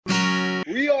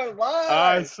We are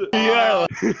live. This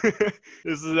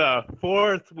is the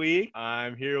fourth week.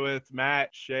 I'm here with Matt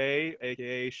Shea,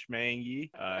 aka Schmangy,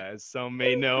 as some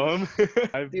may know him.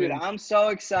 I'm so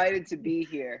excited to be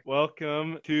here.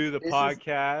 Welcome to the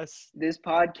podcast. This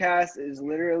podcast is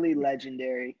literally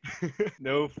legendary.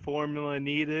 No formula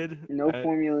needed. No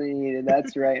formula needed.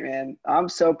 That's right, man. I'm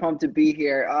so pumped to be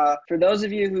here. For those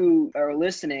of you who are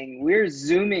listening, we're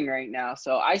Zooming right now.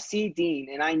 So I see Dean,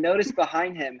 and I noticed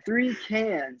behind him 3 cans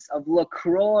of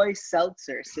LaCroix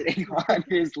seltzer sitting on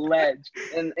his ledge.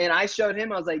 And I showed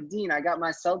him, I was like, Dean, I got my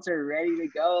seltzer ready to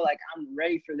go. Like, I'm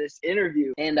ready for this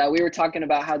interview. And we were talking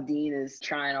about how Dean is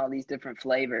trying all these different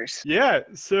flavors. Yeah.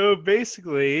 So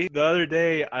basically, the other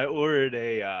day I ordered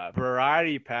a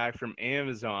variety pack from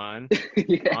Amazon.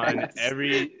 Yes. On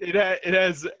it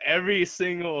has every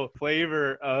single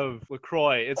flavor of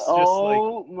LaCroix. It's just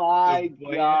oh my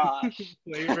gosh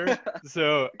flavor.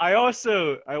 So I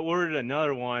ordered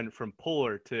another one from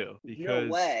Polar too, because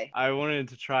no way. I wanted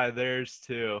to try theirs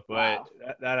too, but wow.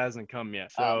 that hasn't come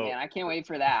yet. So oh man, I can't wait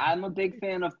for that. I'm a big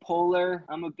fan of Polar.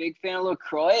 I'm a big fan of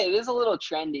LaCroix. It is a little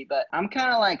trendy, but I'm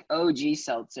kind of like OG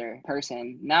seltzer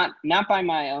person. Not by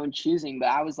my own choosing, but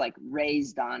I was like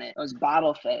raised on it. I was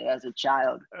bottle fed as a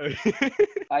child.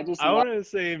 I want to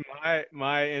say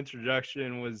my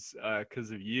introduction was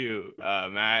because of you,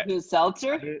 Matt. The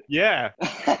seltzer? Yeah.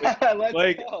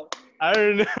 Let's go. I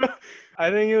don't know. I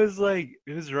think it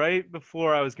was right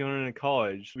before I was going into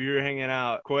college. We were hanging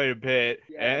out quite a bit.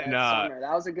 Yeah, and summer.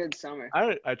 That was a good summer.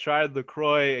 I tried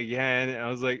LaCroix again, and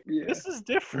I was like, this is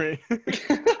different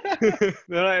than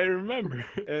I remember.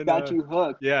 And, got you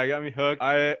hooked. Yeah, it got me hooked.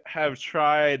 I have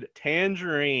tried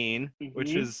tangerine,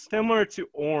 which is similar to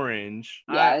orange.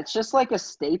 Yeah, it's just like a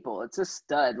staple. It's a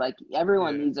stud. Like,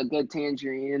 everyone needs a good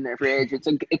tangerine in their fridge.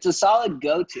 It's a solid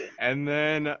go-to. And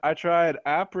then I tried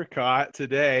apricot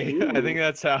today. Ooh. I think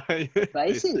that's how they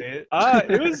Spicy. say it.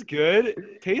 It was good.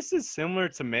 It tasted similar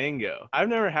to mango. I've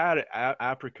never had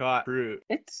apricot fruit.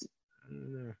 It's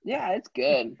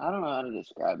good. I don't know how to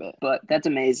describe it, but that's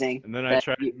amazing. And then I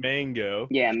tried mango.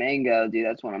 Yeah, mango, dude.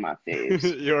 That's one of my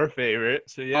faves. Your favorite.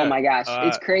 So yeah. Oh my gosh,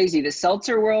 it's crazy. The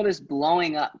seltzer world is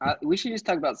blowing up. We should just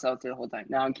talk about seltzer the whole time.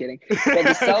 No, I'm kidding. But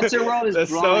the seltzer world is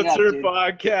blowing up, dude.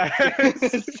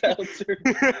 The seltzer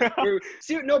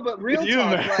podcast. No, but real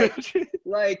talk.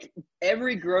 Like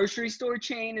every grocery store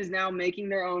chain is now making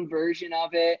their own version of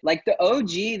it. Like the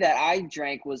OG that I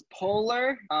drank was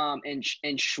Polar, and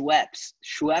Schweppes.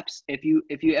 If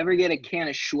you ever get a can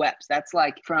of Schweppes, that's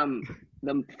like from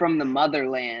the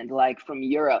motherland, like from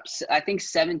Europe. I think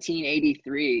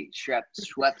 1783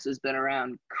 Schweppes has been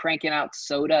around cranking out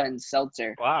soda and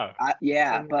seltzer. Wow.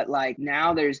 But like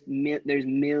now there's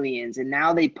millions, and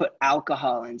now they put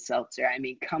alcohol in seltzer. I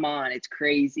mean, come on, it's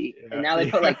crazy. Yeah. And now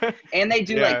they put and they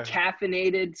do like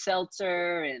caffeinated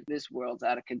seltzer, and this world's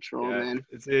out of control, man.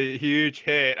 It's a huge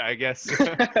hit, I guess.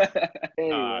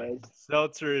 Anyways.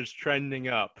 Seltzer is trending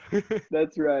up.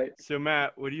 That's right. So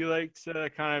Matt, would you like to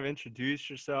kind of introduce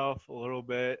yourself a little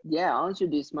bit? Yeah, I'll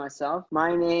introduce myself.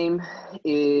 My name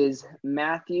is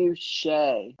Matthew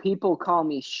Shea. People call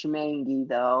me Schmangy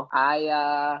though.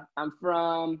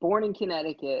 I'm born in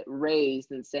Connecticut,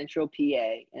 raised in Central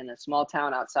PA in a small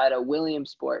town outside of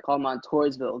Williamsport called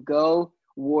Montoursville. Go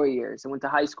Warriors. I went to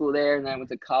high school there, and then I went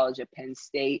to college at Penn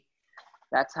State.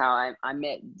 That's how I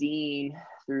met Dean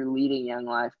through leading Young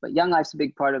Life. But Young Life's a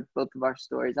big part of both of our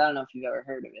stories. I don't know if you've ever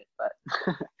heard of it,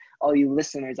 but all you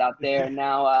listeners out there.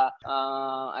 Now,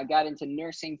 I got into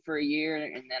nursing for a year,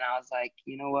 and then I was like,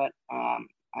 you know what?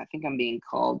 I think I'm being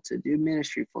called to do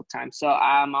ministry full time. So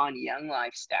I'm on Young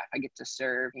Life staff. I get to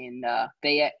serve in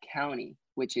Fayette County,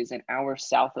 which is an hour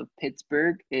south of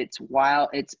Pittsburgh. It's wild.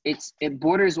 It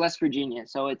borders West Virginia.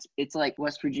 So it's like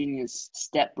West Virginia's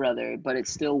stepbrother, but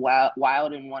it's still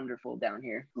wild and wonderful down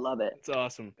here. Love it. It's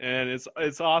awesome. And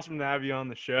it's awesome to have you on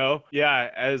the show. Yeah,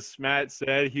 as Matt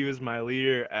said, he was my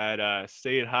leader at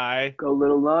State High. Go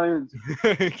Little Lions.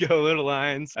 Go Little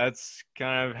Lions. That's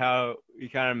kind of how we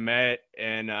kind of met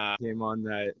and came on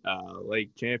that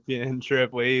lake champion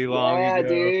trip way long ago. Yeah,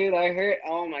 dude. I heard.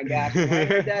 Oh my gosh, when I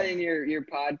heard that in your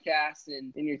podcast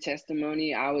and in your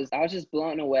testimony, I was just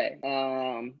blown away,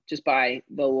 just by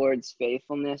the Lord's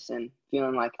faithfulness, and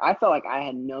feeling like I felt like I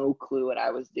had no clue what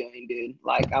I was doing, dude.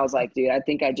 Like I was like, dude, I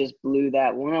think I just blew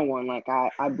that one-on-one. Like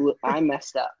I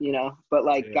messed up, you know. But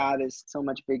like God is so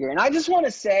much bigger. And I just want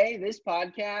to say this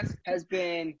podcast has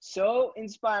been so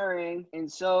inspiring and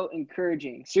so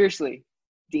encouraging. Seriously,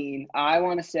 Dean, I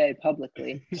want to say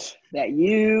publicly that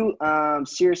you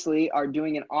seriously are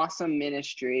doing an awesome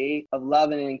ministry of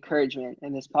love and encouragement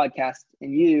in this podcast,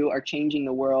 and you are changing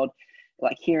the world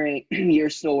like hearing your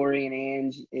story and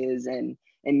Ange is, and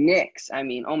Nick's. I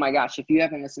mean, oh my gosh, if you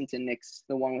haven't listened to Nick's,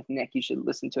 the one with Nick, you should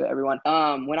listen to it, everyone.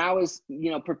 When I was,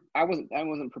 I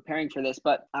wasn't preparing for this,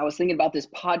 but I was thinking about this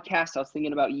podcast. I was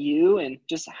thinking about you and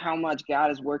just how much God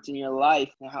has worked in your life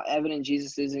and how evident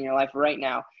Jesus is in your life right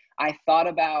now. I thought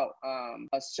about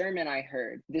a sermon I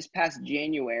heard this past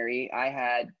January. I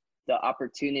had the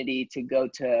opportunity to go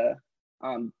to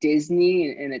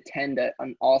Disney and attend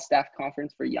an all-staff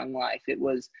conference for Young Life. It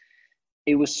was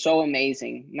so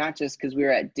amazing, not just because we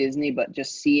were at Disney, but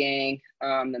just seeing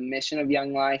the mission of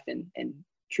Young Life and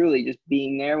truly just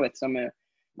being there with some of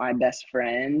my best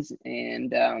friends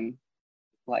and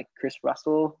like Chris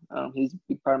Russell. He's a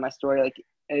big part of my story. Like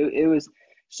it was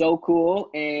so cool.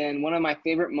 And one of my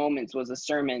favorite moments was a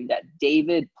sermon that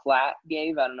David Platt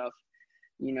gave. I don't know if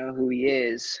you know who he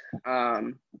is,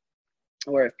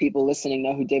 or if people listening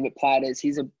know who David Platt is.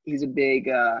 He's a big,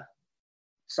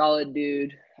 solid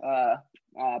dude,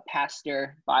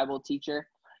 pastor, Bible teacher,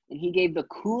 and he gave the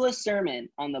coolest sermon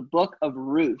on the book of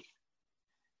Ruth.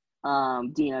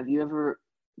 Dean, have you ever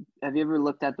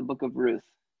looked at the book of Ruth?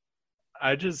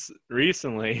 I just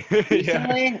recently.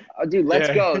 Recently? Yeah. Oh, dude, let's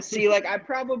go. See, like I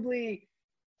probably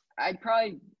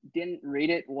didn't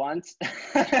read it once,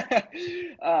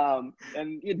 and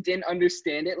you didn't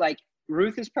understand it. Like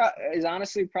Ruth is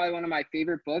honestly probably one of my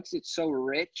favorite books. It's so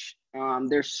rich.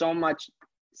 There's so much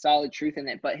solid truth in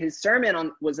it. But his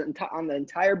sermon was on the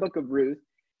entire book of Ruth,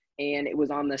 and it was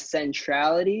on the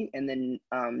centrality and the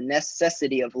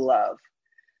necessity of love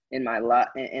in my life,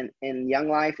 in Young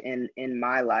Life, and in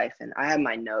my life. And I have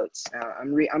my notes. I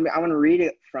want to read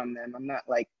it from them. I'm not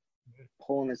like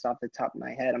pulling this off the top of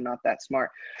my head. I'm not that smart.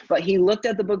 But he looked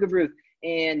at the book of Ruth,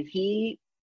 and he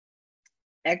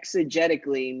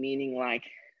exegetically, meaning like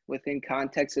within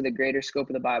context of the greater scope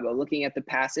of the Bible, looking at the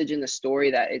passage and the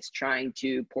story that it's trying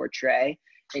to portray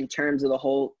in terms of the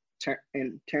whole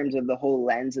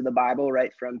lens of the Bible,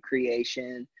 right? From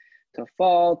creation to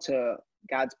fall to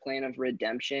God's plan of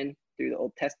redemption through the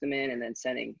Old Testament, and then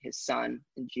sending his son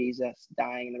and Jesus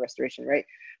dying in the restoration, right?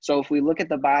 So if we look at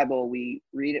the Bible, we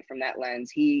read it from that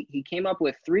lens. He came up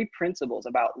with 3 principles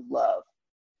about love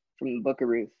from the book of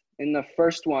Ruth. And the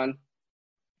first one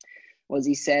was,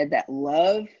 he said that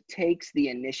love takes the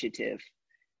initiative.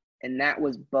 And that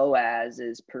was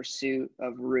Boaz's pursuit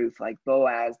of Ruth. Like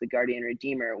Boaz, the guardian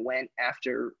redeemer, went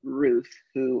after Ruth,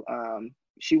 who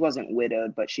she wasn't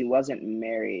widowed, but she wasn't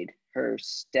married. Her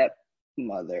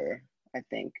stepmother, I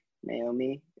think,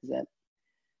 Naomi, is that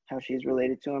how she's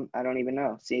related to him? I don't even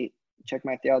know. See, check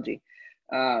my theology.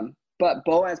 But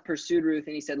Boaz pursued Ruth,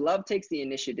 and he said, love takes the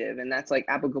initiative. And that's like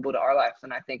applicable to our lives.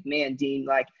 And I think, man, Dean,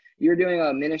 like you're doing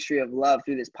a ministry of love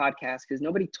through this podcast because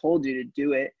nobody told you to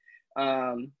do it.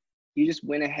 You just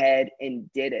went ahead and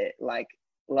did it. Like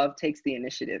love takes the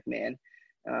initiative, man.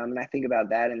 And I think about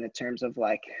that in the terms of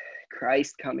like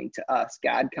Christ coming to us,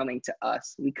 God coming to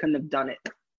us. We couldn't have done it.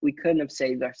 We couldn't have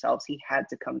saved ourselves. He had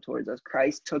to come towards us.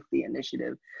 Christ took the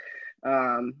initiative.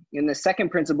 And the second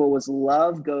principle was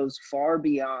love goes far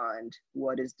beyond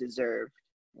what is deserved.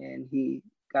 And he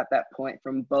got that point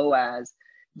from Boaz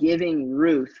giving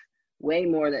Ruth way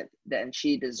more than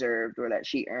she deserved or that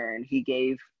she earned. He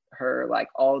gave her like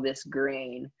all this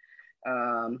grain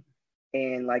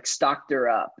and like stocked her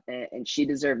up, and she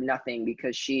deserved nothing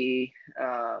because she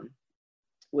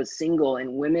was single,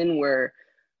 and women were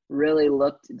really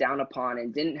looked down upon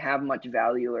and didn't have much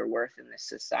value or worth in this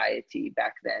society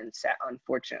back then,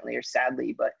 unfortunately or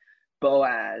sadly. But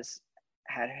Boaz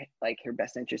had like her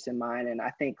best interest in mind. And I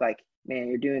think like, man,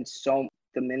 you're doing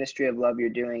the ministry of love you're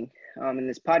doing in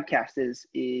this podcast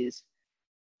is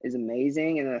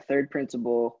amazing. And the third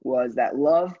principle was that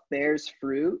love bears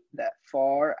fruit that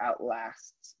far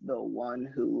outlasts the one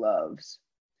who loves,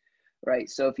 right?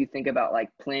 So if you think about like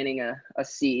planting a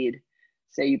seed,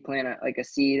 say you plant a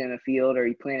seed in a field, or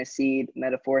you plant a seed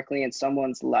metaphorically in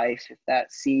someone's life, if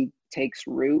that seed takes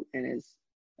root and is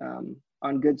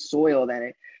on good soil,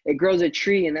 then it grows a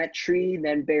tree, and that tree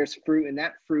then bears fruit, and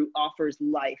that fruit offers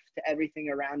life to everything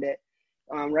around it,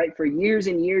 right? For years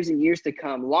and years and years to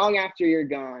come, long after you're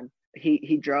gone.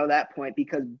 He drew that point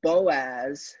because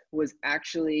Boaz was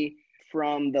actually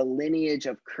from the lineage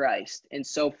of Christ. And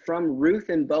so from Ruth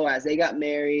and Boaz, they got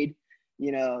married,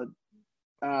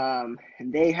 and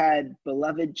they had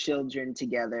beloved children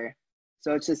together.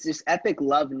 So it's just this epic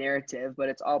love narrative, but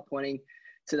it's all pointing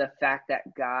to the fact that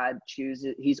God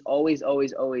chooses. He's always,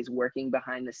 always, always working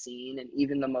behind the scene. And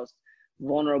even the most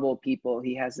vulnerable people,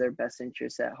 he has their best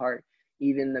interests at heart.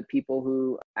 Even the people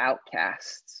who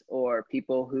outcasts or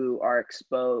people who are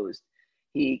exposed,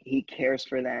 he cares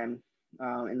for them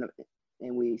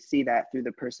And we see that through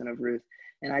the person of Ruth.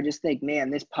 And I just think, man,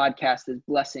 this podcast is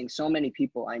blessing so many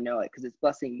people. I know it because it's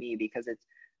blessing me, because it's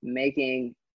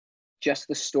making just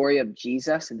the story of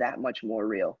Jesus that much more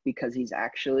real, because he's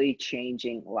actually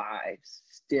changing lives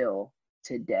still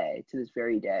today, to this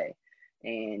very day.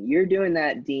 And you're doing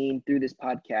that, Dean, through this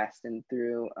podcast and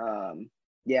through,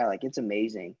 like, it's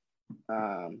amazing.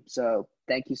 So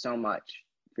thank you so much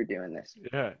for doing this.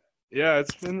 Yeah,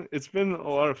 it's been a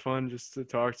lot of fun just to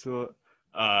talk to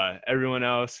everyone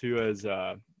else who has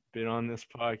been on this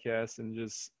podcast, and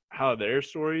just how their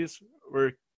stories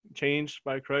were changed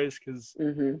by Christ.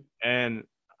 And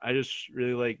I just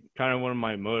really, like, kind of one of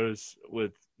my motives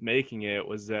with making it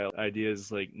was that idea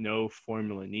is, like, no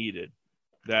formula needed,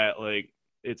 that, like,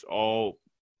 it's all,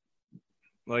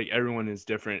 like, everyone is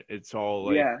different. It's all,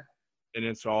 like, and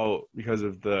it's all because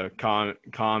of the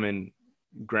common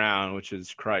ground, which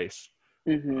is Christ,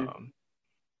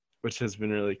 which has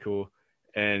been really cool.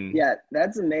 And yeah,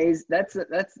 that's amazing. That's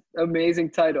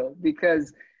amazing title,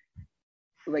 because,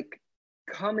 like,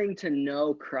 coming to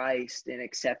know Christ and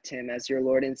accept him as your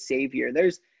Lord and Savior,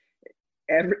 there's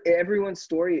everyone's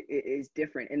story is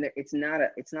different, and it's not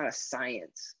a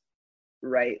science,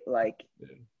 right? Like,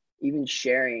 even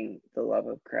sharing the love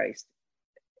of Christ,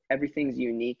 everything's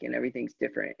unique and everything's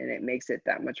different, and it makes it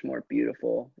that much more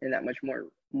beautiful and that much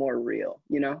more real,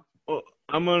 you know? Well,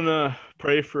 I'm gonna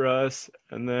pray for us,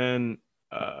 and then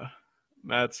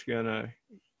Matt's gonna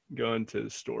go into the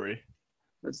story.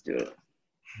 Let's do it.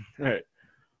 All right.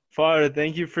 Father,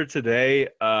 thank you for today.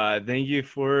 Thank you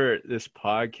for this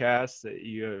podcast that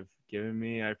you have given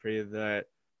me. I pray that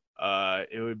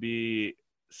it would be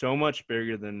so much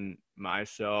bigger than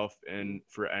myself, and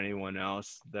for anyone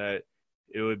else, that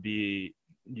you would be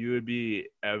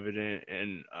evident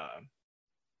in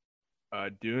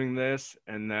doing this,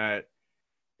 and that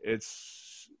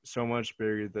it's so much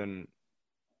bigger than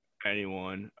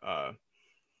anyone.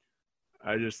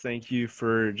 I just thank you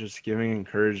for just giving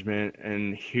encouragement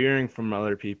and hearing from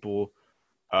other people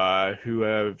who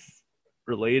have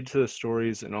related to the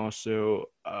stories, and also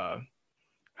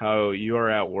how you are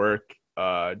at work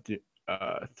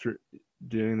through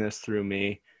doing this through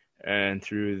me and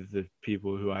through the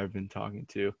people who I've been talking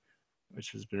to,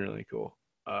 which has been really cool.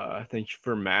 Thank you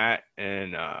for Matt,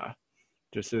 and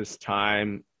just this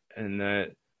time, and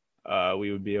that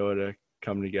we would be able to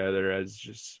come together as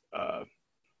just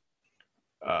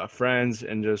friends,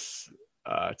 and just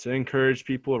to encourage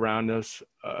people around us,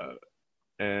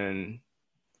 and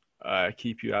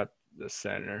keep you at the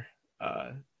center.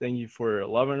 Thank you for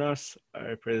loving us.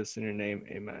 I pray this in your name.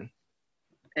 Amen.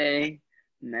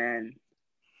 Amen.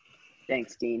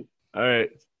 Thanks, Dean. All right.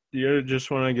 Do you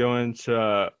just want to go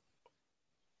into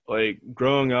like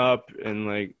growing up and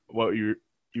like what you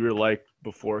were like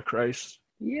before Christ?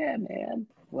 Yeah, man.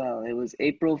 Well, it was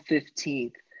April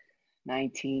 15th,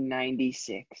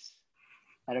 1996.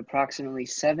 At approximately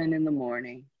 7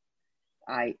 a.m,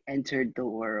 I entered the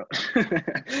world.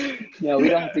 No, we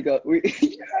don't have to go. We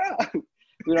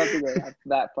don't have to go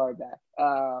that far back.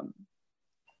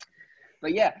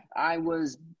 But yeah, I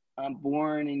was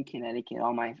born in Connecticut.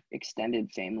 All my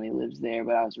extended family lives there,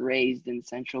 but I was raised in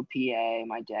Central PA.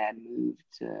 My dad moved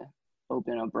to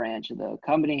open a branch of the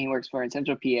company he works for in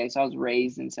Central PA. So I was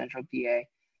raised in Central PA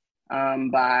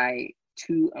by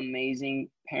two amazing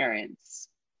parents.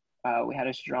 We had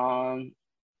a strong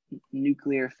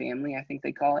nuclear family, I think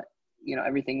they call it. You know,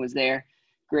 everything was there.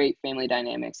 Great family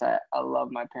dynamics. I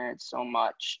love my parents so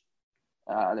much.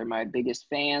 They're my biggest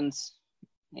fans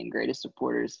and greatest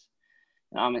supporters.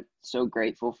 And I'm so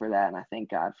grateful for that, and I thank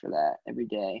God for that every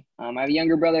day. I have a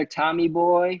younger brother, Tommy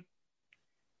Boy,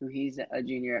 who he's a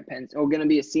junior at Penn State, or going to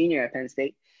be a senior at Penn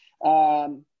State.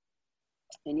 And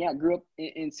yeah, grew up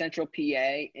in Central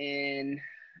PA, and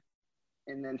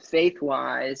then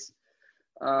faith-wise,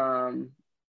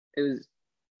 it was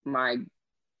my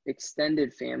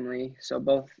extended family. So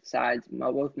both sides,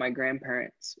 both my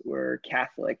grandparents were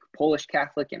Catholic, Polish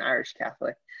Catholic and Irish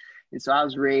Catholic. And so I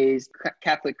was raised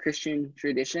Catholic Christian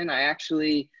tradition. I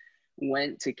actually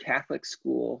went to Catholic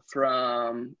school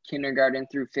from kindergarten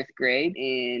through 5th grade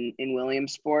in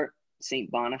Williamsport,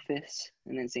 St. Boniface,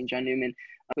 and then St. John Newman.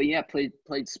 But yeah, played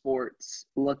sports.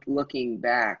 Looking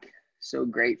back, so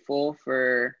grateful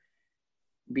for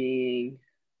being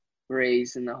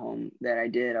raised in the home that I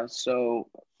did. I was so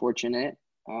fortunate,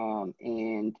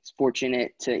 and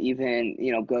fortunate to even,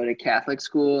 go to Catholic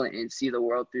school and see the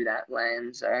world through that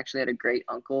lens. I actually had a great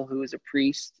uncle who was a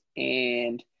priest,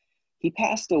 and he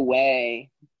passed away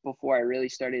before I really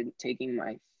started taking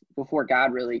before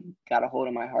God really got a hold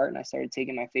of my heart and I started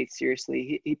taking my faith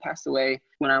seriously. He passed away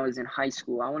when I was in high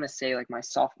school. I want to say like my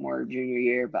sophomore or junior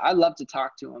year, but I love to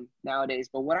talk to him nowadays.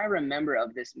 But what I remember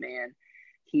of this man,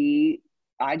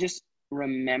 I just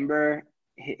remember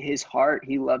his heart.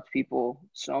 He loved people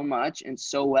so much and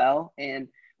so well. And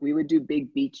we would do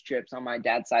big beach trips on my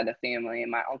dad's side of the family.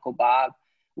 And my Uncle Bob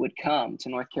would come to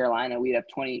North Carolina. We'd have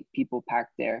 20 people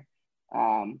packed there.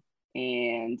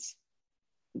 And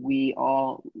we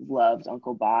all loved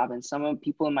Uncle Bob. And some of the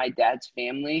people in my dad's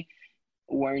family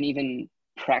weren't even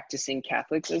practicing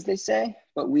Catholics, as they say.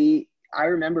 But I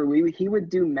remember he would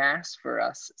do mass for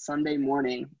us Sunday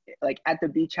morning, like at the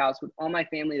beach house with all my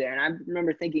family there. And I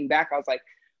remember thinking back, I was like,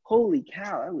 holy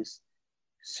cow, that was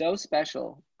so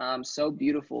special, so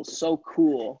beautiful, so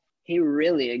cool. He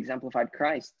really exemplified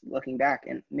Christ looking back.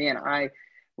 And man, I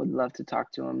would love to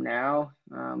talk to him now,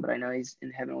 but I know he's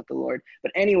in heaven with the Lord.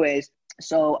 But anyways,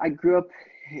 so I grew up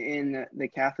in the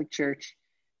Catholic Church.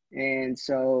 And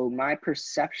so my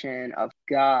perception of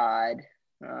God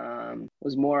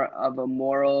was more of a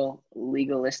moral,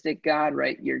 legalistic God,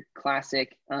 right? Your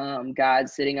classic God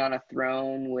sitting on a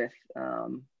throne with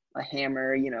a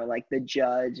hammer, like the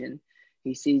judge, and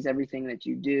he sees everything that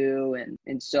you do.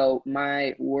 And so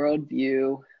my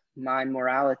worldview, my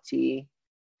morality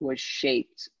was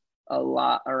shaped a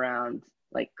lot around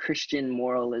like Christian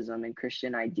moralism and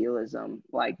Christian idealism,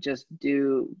 like just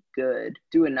do good,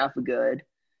 do enough good,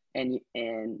 and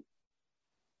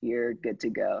you're good to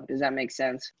go. Does that make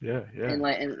sense? Yeah. And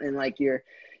like you're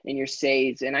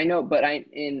saved. And I know, but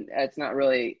that's not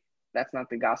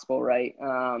the gospel, right?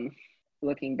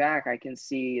 Looking back, I can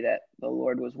see that the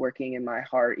Lord was working in my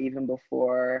heart even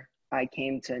before I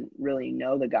came to really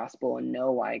know the gospel and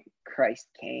know why Christ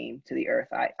came to the earth.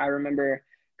 I remember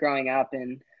growing up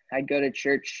and I'd go to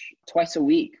church twice a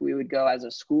week. We would go as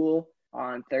a school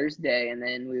on Thursday, and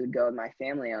then we would go with my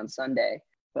family on Sunday.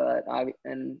 But I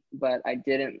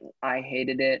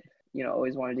hated it,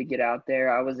 always wanted to get out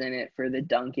there. I was in it for the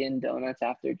Dunkin' Donuts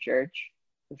after church.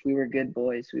 If we were good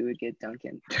boys, we would get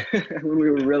Dunkin' when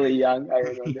we were really young, I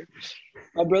remember.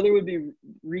 My brother would be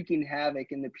wreaking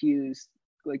havoc in the pews,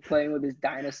 like playing with his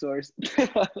dinosaurs.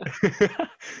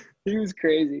 He was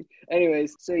crazy.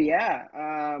 Anyways, so yeah,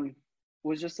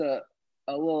 was just a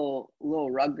little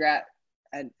rugrat.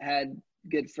 Had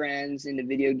good friends into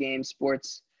video games,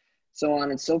 sports, so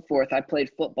on and so forth. I played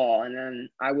football, and then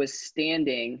I was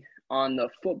standing on the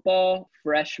football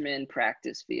freshman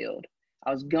practice field.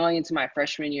 I was going into my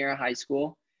freshman year of high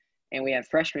school, and we had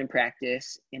freshman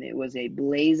practice, and it was a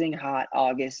blazing hot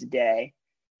August day,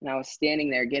 and I was standing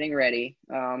there getting ready,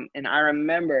 and I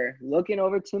remember looking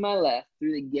over to my left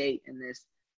through the gate, and this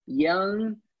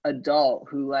young adult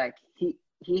who, like,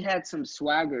 he had some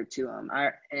swagger to him.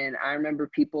 I remember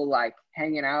people, like,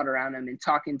 hanging out around him and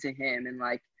talking to him, and,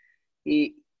 like,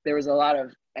 there was a lot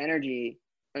of energy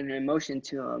and emotion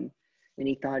to him, and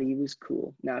he thought he was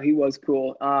cool. No, he was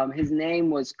cool. His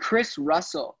name was Chris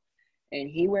Russell, and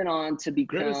he went on to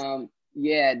become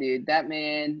yeah, dude, that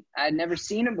man, I'd never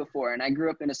seen him before. And I grew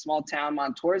up in a small town,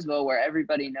 Montoursville, where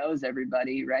everybody knows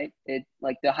everybody, right?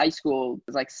 Like the high school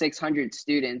was like 600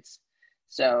 students.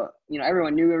 So,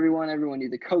 everyone knew everyone knew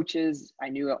the coaches. I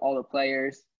knew all the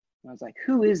players. And I was like,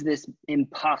 who is this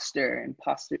imposter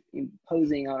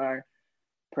imposing on our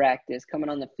practice, coming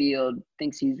on the field,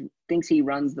 thinks he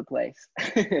runs the place.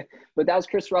 But that was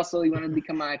Chris Russell. He wanted to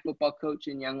become my football coach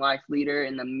and young life leader,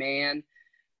 and the man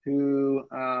who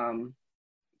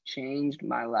changed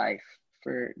my life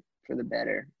for the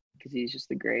better, because he's just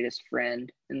the greatest friend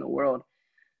in the world.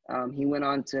 He went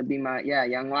on to be my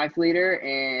young life leader,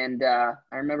 and I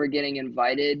remember getting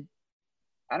invited,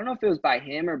 I don't know if it was by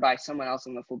him or by someone else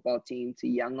on the football team, to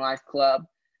Young Life Club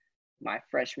my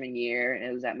freshman year. And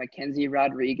it was at Mackenzie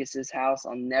Rodriguez's house.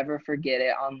 I'll never forget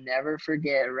it. I'll never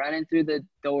forget running through the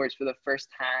doors for the first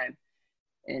time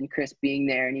and Chris being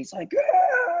there, and he's like,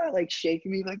 like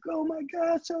shaking me, like, oh my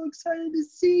God, so excited to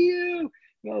see you.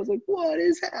 And I was like, what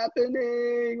is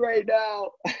happening right now?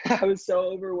 I was so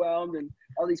overwhelmed, and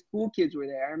all these cool kids were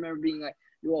there. I remember being like,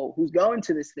 whoa, who's going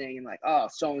to this thing? And like, oh,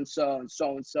 so-and-so and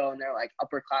so-and-so. And they're like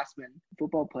upperclassmen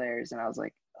football players. And I was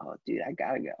like, oh, dude, I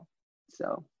gotta go.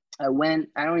 So I went.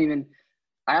 I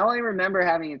only remember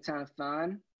having a ton of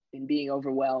fun and being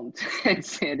overwhelmed and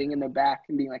standing in the back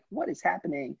and being like, what is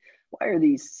happening? Why are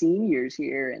these seniors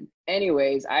here? And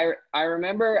anyways, I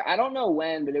remember, I don't know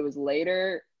when, but it was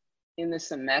later in the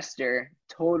semester,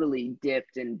 totally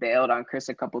dipped and bailed on Chris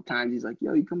a couple times. He's like,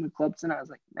 yo, you come to clubs? And I was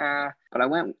like, nah. But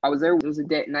I was there. It was a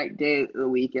day of the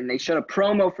week, and they showed a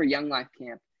promo for Young Life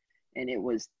Camp, and it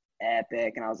was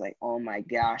epic. And I was like, oh my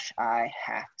gosh, I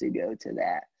have to go to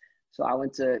that. So I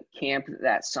went to camp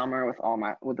that summer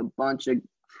with a bunch of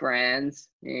friends,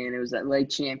 and it was at Lake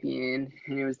Champion,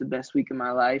 and it was the best week of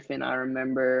my life. And I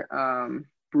remember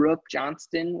Brooke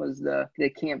Johnston was the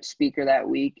camp speaker that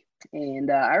week. And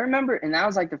I remember, and that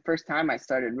was like the first time I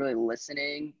started really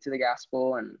listening to the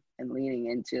gospel and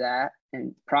leaning into that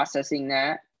and processing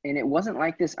that. And it wasn't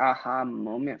like this aha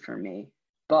moment for me,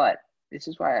 but this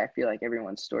is why I feel like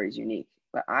everyone's story is unique.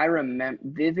 But I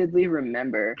vividly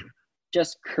remember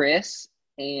just Chris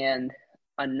and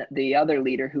the other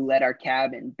leader who led our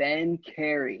cabin, Ben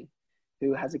Carey,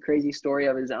 who has a crazy story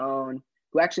of his own,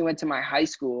 who actually went to my high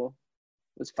school,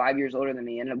 was 5 years older than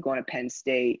me, ended up going to Penn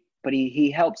State. But he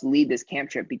helps lead this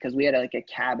camp trip because we had like a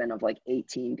cabin of like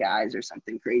 18 guys or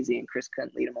something crazy, and Chris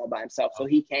couldn't lead them all by himself. So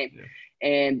he came,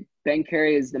 and Ben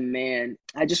Carey is the man.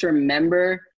 I just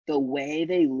remember the way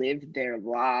they lived their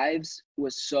lives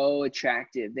was so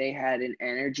attractive. They had an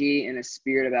energy and a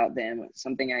spirit about them,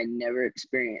 something I never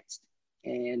experienced.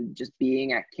 And just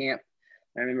being at camp,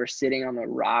 I remember sitting on the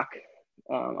rock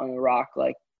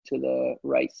like to the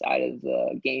right side of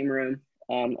the game room,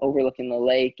 overlooking the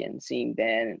lake, and seeing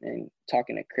Ben and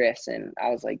talking to Chris. And I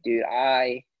was like, dude,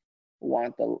 I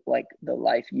want the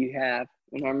life you have.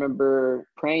 And I remember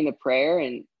praying the prayer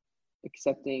and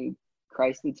accepting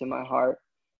Christ into my heart.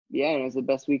 Yeah, and it was the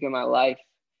best week of my life.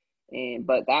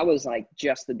 But that was like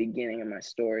just the beginning of my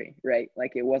story, right?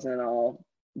 Like it wasn't all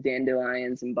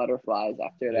dandelions and butterflies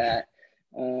after that.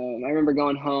 I remember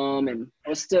going home, and I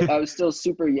was still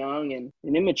super young and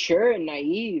immature and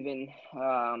naive, and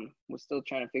was still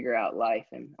trying to figure out life.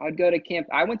 And I'd go to camp.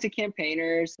 I went to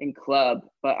campaigners and club,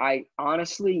 but I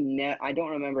honestly I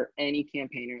don't remember any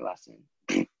campaigner lesson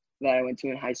that I went to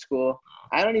in high school.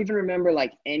 I don't even remember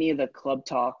like any of the club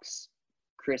talks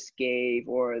Chris gave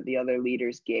or the other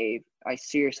leaders gave. I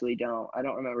seriously don't. I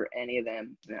don't remember any of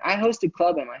them. I hosted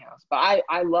club at my house, but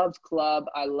I loved club.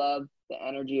 I loved the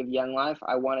energy of Young Life.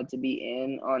 I wanted to be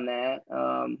in on that,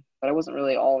 but I wasn't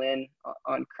really all in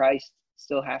on Christ,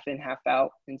 still half in, half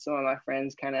out. And some of my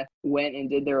friends kind of went and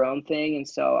did their own thing. And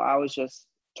so I was just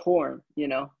torn,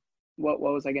 what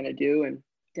was I going to do? And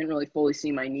didn't really fully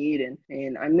see my need.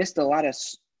 And I missed a lot of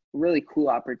really cool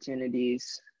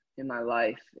opportunities in my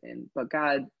life. But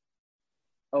God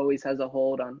always has a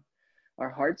hold on our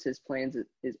hearts. His plans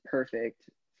is perfect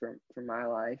for my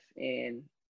life.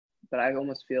 But I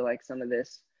almost feel like some of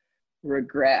this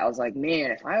regret. I was like,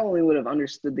 man, if I only would have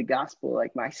understood the gospel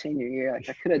like my senior year, like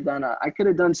I could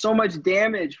have done so much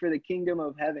damage for the kingdom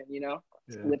of heaven,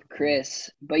 with Chris.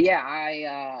 But yeah,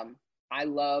 I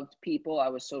loved people. I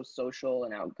was so social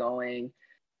and outgoing.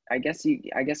 I guess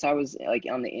I was like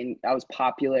I was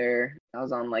popular. I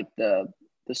was on like the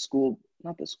school,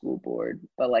 not the school board,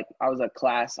 but like I was a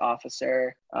class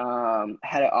officer.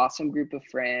 Had an awesome group of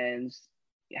friends.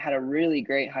 Had a really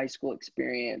great high school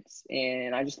experience,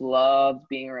 and I just loved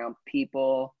being around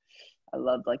people. I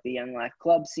loved like the Young Life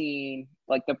club scene,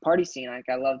 like the party scene. Like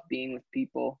I loved being with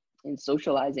people and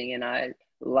socializing, and I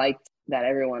liked that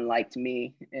everyone liked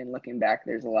me. And looking back,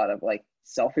 there's a lot of like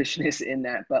selfishness in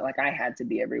that, but like I had to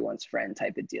be everyone's friend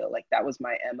type of deal. Like that was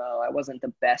my MO. I wasn't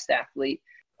the best athlete.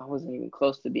 I wasn't even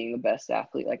close to being the best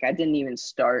athlete. Like I didn't even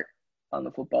start on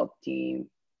the football team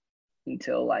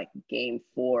until like game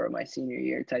 4 of my senior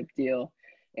year type deal,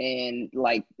 and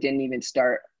like didn't even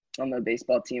start on the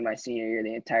baseball team my senior year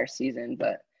the entire season.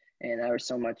 And there was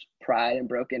so much pride and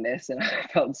brokenness, and I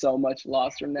felt so much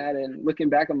loss from that. And looking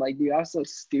back, I'm like, dude, I was so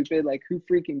stupid. Like, who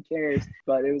freaking cares?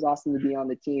 But it was awesome to be on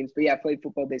the teams. But yeah, I played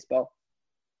football, baseball.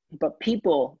 But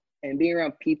people and being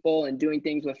around people and doing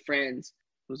things with friends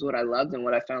was what I loved and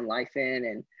what I found life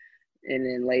in. And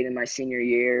then late in my senior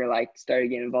year, like started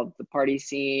getting involved with the party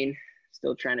scene,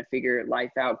 still trying to figure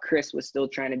life out. Chris was still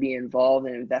trying to be involved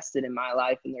and invested in my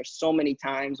life. And there's so many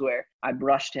times where I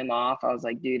brushed him off. I was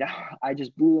like, dude, I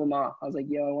just blew him off. I was like,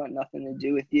 yo, I want nothing to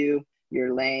do with you.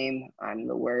 You're lame. I'm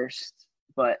the worst.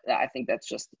 But I think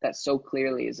that so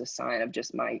clearly is a sign of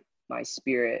just my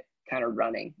spirit kind of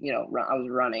running. I was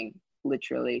running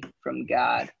literally from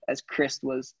God as Chris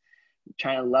was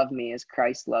trying to love me as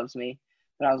Christ loves me.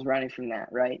 But I was running from that,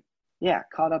 right? Yeah,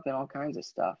 caught up in all kinds of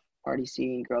stuff. Party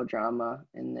scene, girl drama,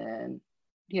 and then,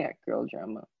 girl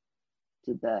drama. It's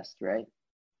the best, right?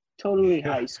 Totally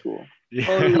high school. Yeah.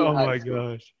 Totally Oh high my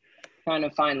school. gosh. Trying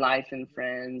to find life and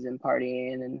friends and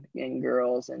partying and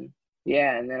girls. And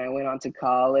then I went on to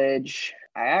college.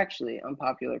 I actually,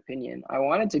 unpopular opinion, I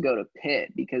wanted to go to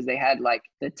Pitt because they had like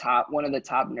one of the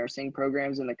top nursing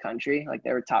programs in the country. Like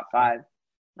they were top 5.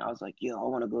 And I was like, yo, I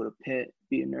want to go to Pitt,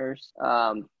 be a nurse.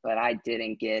 But I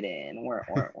didn't get in.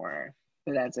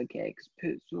 But that's okay, because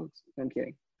Pitt sucks. I'm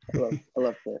kidding. I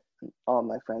love Pitt. All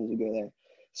my friends who go there.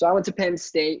 So I went to Penn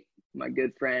State. My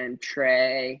good friend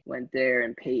Trey went there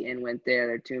and Peyton went there.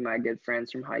 They're two of my good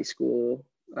friends from high school,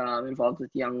 involved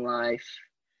with Young Life.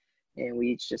 And we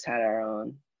each just had our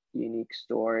own unique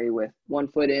story with one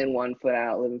foot in, one foot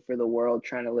out, living for the world,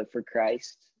 trying to live for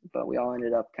Christ. But we all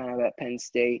ended up kind of at Penn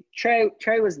State. Trey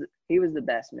was the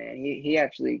best, man. He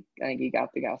actually, I think he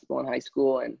got the gospel in high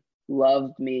school and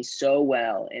loved me so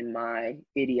well in my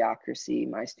idiocracy,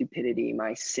 my stupidity,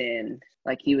 my sin.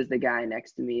 Like he was the guy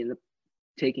next to me and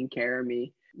taking care of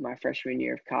me my freshman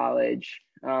year of college.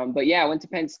 But yeah, I went to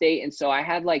Penn State. And so I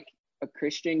had like a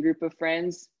Christian group of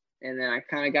friends. And then I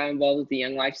kind of got involved with the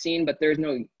Young Life scene, but there's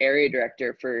no area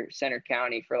director for Center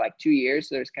County for like 2 years.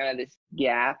 So there's kind of this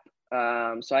gap.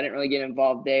 So I didn't really get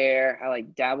involved there. I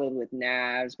like dabbled with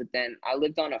NAVs, but then I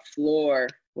lived on a floor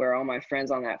where all my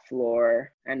friends on that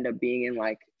floor ended up being in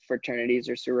like fraternities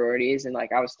or sororities. And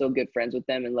like, I was still good friends with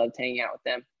them and loved hanging out with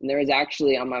them. And there was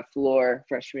actually on my floor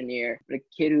freshman year, a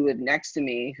kid who lived next to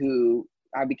me who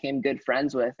I became good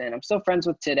friends with, and I'm still friends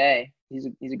with today. He's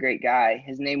a great guy.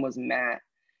 His name was Matt.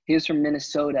 He was from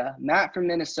Minnesota, Matt from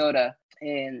Minnesota,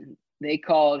 and they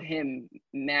called him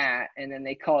Matt, and then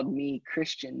they called me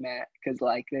Christian Matt because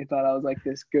like they thought I was like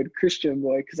this good Christian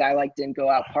boy because I like didn't go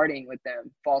out partying with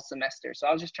them fall semester. So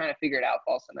I was just trying to figure it out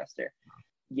fall semester.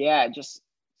 Yeah, just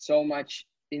so much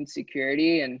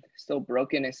insecurity and still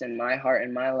brokenness in my heart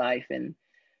and my life, and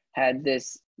had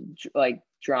this like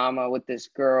drama with this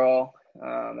girl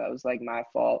that was like my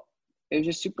fault. It was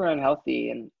just super unhealthy,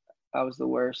 and I was the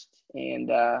worst.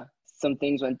 And some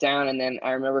things went down. And then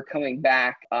I remember coming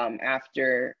back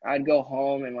after I'd go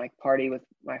home and like party with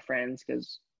my friends,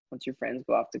 because once your friends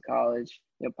go off to college,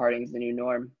 you know, partying is the new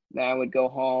norm. Then I would go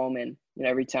home, and you know,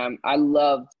 every time I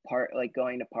loved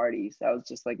going to parties. That was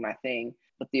just like my thing.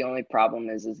 But the only problem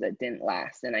is that it didn't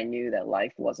last. And I knew that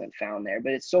life wasn't found there.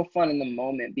 But it's so fun in the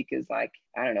moment because like,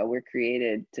 I don't know, we're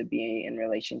created to be in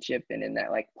relationship and in that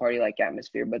like party-like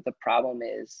atmosphere. But the problem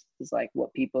is like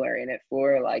what people are in it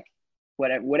for, like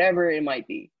whatever it might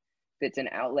be. If it's an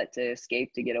outlet to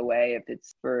escape, to get away, if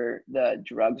it's for the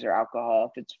drugs or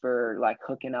alcohol, if it's for like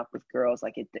hooking up with girls,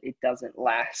 like it doesn't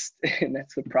last. And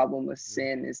that's the problem with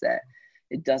sin, is that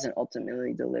it doesn't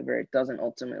ultimately deliver. It doesn't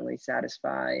ultimately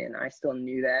satisfy. And I still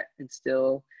knew that and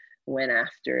still went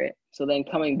after it. So then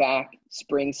coming back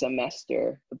spring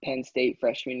semester of Penn State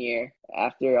freshman year,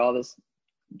 after all this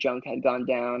junk had gone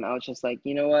down, I was just like,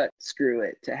 you know what? Screw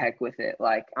it. To heck with it.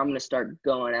 Like, I'm going to start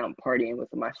going out and partying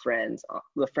with my friends,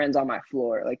 the friends on my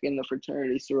floor, like in the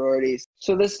fraternity sororities.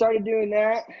 So they started doing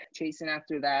that, chasing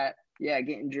after that. Yeah,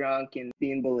 getting drunk and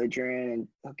being belligerent and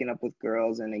hooking up with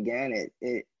girls. And again,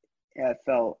 I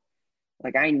felt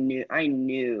like I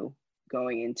knew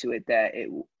going into it that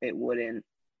it wouldn't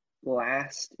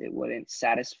last, it wouldn't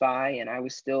satisfy. And I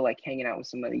was still like hanging out with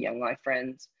some of the Young Life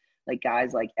friends, like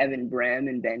guys like Evan Brehm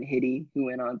and Ben Hitty, who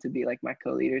went on to be like my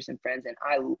co-leaders and friends,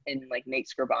 and like Nate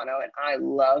Scribano. And I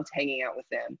loved hanging out with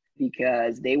them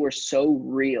because they were so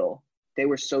real. They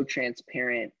were so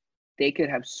transparent. They could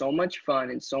have so much fun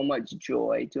and so much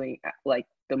joy doing like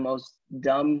the most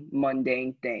dumb,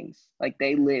 mundane things. Like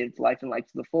they lived life and life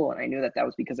to the full. And I knew that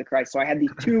was because of Christ. So I had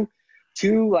these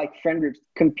two like friend groups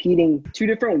competing, two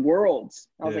different worlds.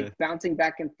 I was like bouncing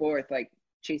back and forth, like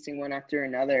chasing one after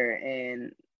another.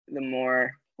 And the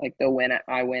more like when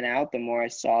I went out, the more I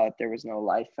saw that there was no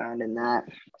life found in that.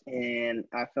 And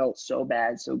I felt so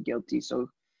bad, so guilty, so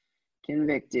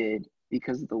convicted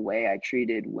because of the way I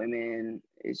treated women.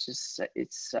 It's just,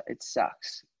 it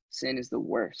sucks. Sin is the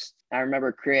worst. I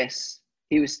remember Chris,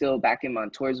 he was still back in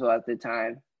Montoursville at the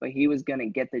time, but he was going to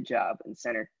get the job in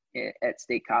center at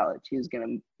State College. He was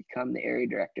going to become the area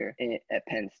director at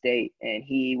Penn State. And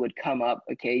he would come up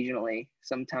occasionally,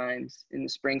 sometimes in the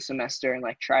spring semester, and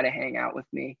like try to hang out with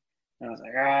me. And I was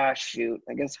like, shoot,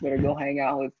 I guess I better go hang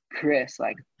out with Chris,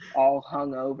 like all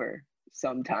hungover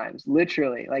sometimes,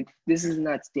 literally. Like, this is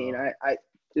nuts, Dean. I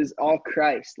just all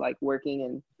Christ, like working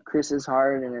in Chris's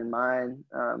heart and in mine.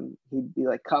 He'd be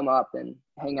like, come up and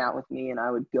hang out with me, and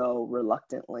I would go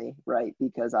reluctantly, right?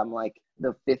 Because I'm like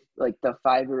the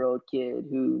 5-year-old kid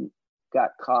who got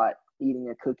caught eating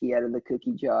a cookie out of the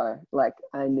cookie jar. Like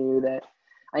I knew that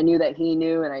he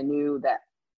knew, and I knew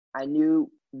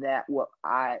that what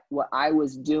I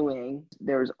was doing,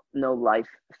 there was no life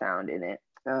found in it.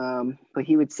 But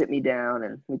he would sit me down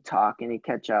and we'd talk, and he'd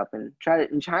catch up and try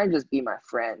to just be my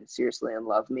friend, seriously, and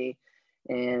love me.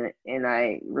 And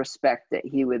I respect that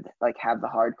he would like have the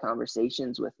hard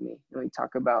conversations with me, and we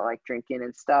talk about like drinking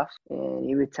and stuff. And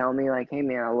he would tell me like, hey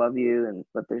man, I love you,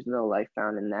 but there's no life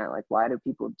found in that. Like, why do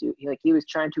people do, he was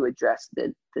trying to address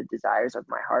the desires of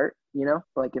my heart, you know,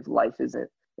 like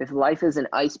if if life is an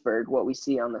iceberg, what we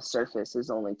see on the surface is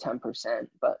only 10%,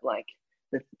 but like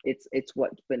it's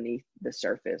what's beneath the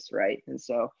surface, right? And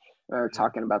so we're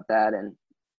talking about that,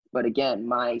 but again,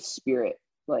 my spirit,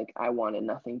 like I wanted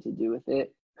nothing to do with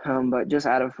it, but just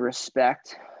out of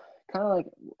respect, kind of like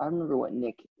I remember what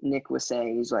Nick was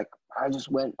saying. He's like, I just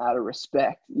went out of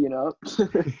respect, and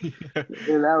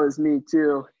that was me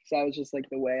too. So I was just like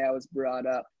the way I was brought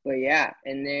up. But yeah,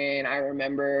 and then I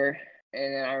remember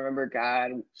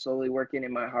God slowly working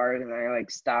in my heart, and I like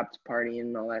stopped partying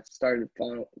and all that, started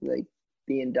like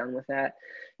being done with that.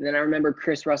 And then I remember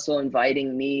Chris Russell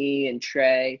inviting me and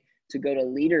Trey to go to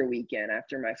Leader Weekend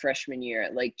after my freshman year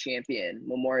at Lake Champion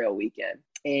Memorial Weekend.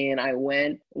 And I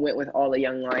went with all the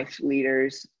Young Life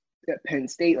leaders at Penn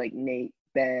State, like Nate,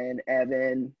 Ben,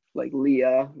 Evan, like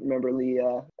Leah. Remember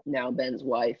Leah, now Ben's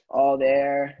wife, all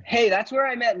there. Hey, that's where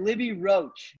I met Libby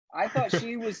Roach. I thought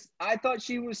she was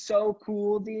so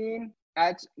cool, Dean.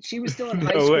 She was still in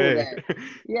high school then.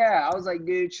 Yeah, I was like,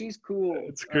 dude, she's cool.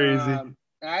 It's crazy.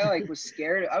 I like was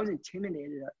scared. I was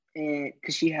intimidated, and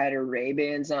because she had her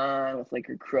Ray-Bans on with like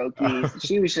her Croakies.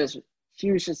 She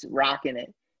was just rocking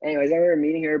it. Anyways, I remember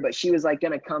meeting her, but she was like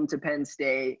gonna come to Penn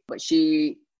State, but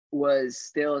she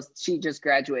just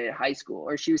graduated high school,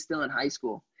 or she was still in high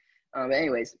school.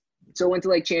 Anyways, so went to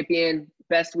Lake Champion,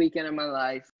 best weekend of my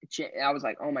life. I was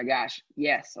like, oh my gosh,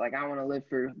 yes, like I want to live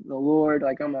for the Lord,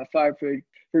 like I'm gonna fight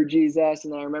for Jesus.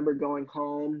 And I remember going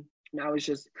home,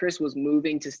 and Chris was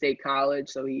moving to State College,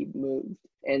 so he moved,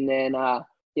 and then I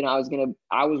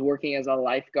was working as a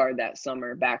lifeguard that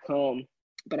summer back home,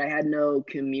 but I had no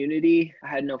community, I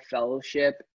had no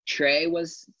fellowship. Trey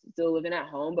was still living at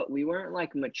home, but we weren't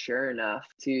like mature enough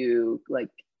to like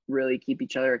really keep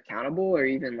each other accountable, or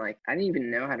even like I didn't even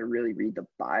know how to really read the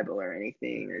Bible or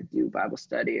anything, or do Bible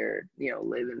study, or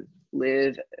live.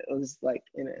 It was like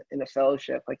in a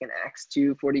fellowship, like an Acts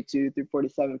 2:42 through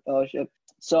 47 fellowship.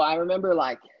 So I remember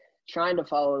like trying to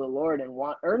follow the Lord and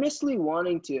earnestly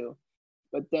wanting to,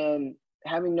 but then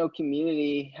having no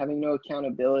community, having no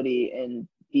accountability, and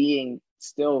being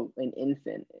still an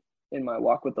infant in my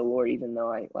walk with the Lord. Even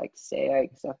though I like say I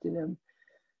accepted him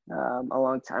a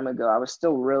long time ago, I was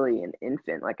still really an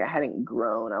infant. Like I hadn't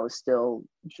grown. I was still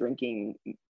drinking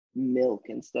milk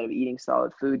instead of eating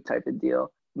solid food type of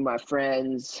deal. My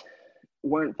friends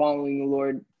weren't following the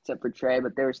Lord except for Trey,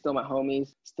 but they were still my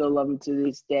homies. Still love them to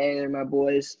this day. They're my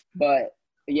boys. But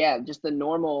yeah, just the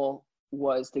normal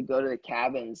was to go to the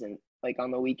cabins and like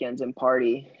on the weekends and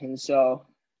party. And so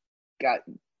got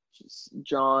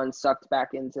John sucked back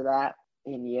into that.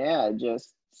 And yeah,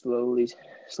 just slowly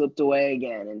slipped away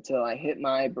again until I hit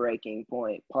my breaking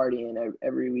point, partying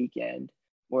every weekend.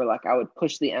 Or like I would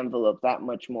push the envelope that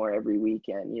much more every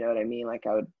weekend. You know what I mean? Like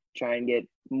I would try and get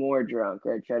more drunk,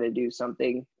 or try to do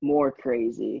something more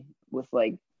crazy with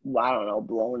like, I don't know,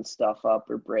 blowing stuff up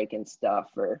or breaking stuff,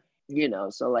 or,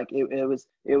 so like it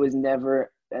was never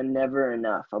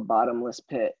enough, a bottomless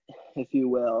pit, if you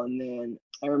will. And then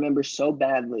I remember so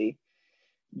badly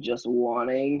just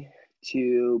wanting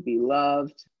to be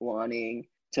loved, wanting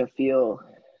to feel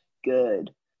good,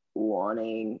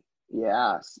 wanting,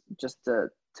 just to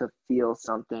feel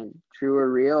something true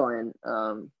or real. And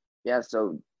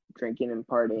so drinking and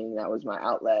partying, that was my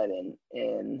outlet, and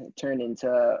it turned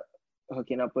into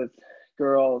hooking up with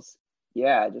girls.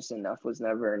 Yeah, just enough was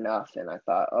never enough. And I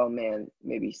thought, oh man,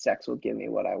 maybe sex will give me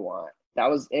what I want.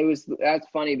 That's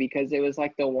funny, because it was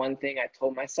like the one thing I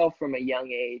told myself from a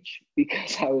young age,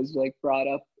 because I was like brought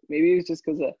up, maybe it was just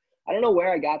because I don't know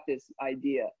where I got this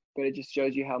idea, but it just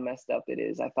shows you how messed up it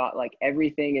is. I thought like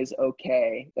everything is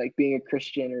okay, like being a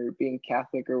Christian or being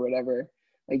Catholic or whatever,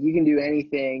 like you can do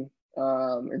anything,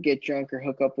 or get drunk or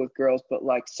hook up with girls, but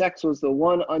like sex was the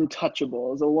one untouchable.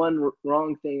 It was the one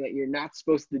wrong thing that you're not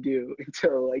supposed to do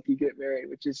until like you get married,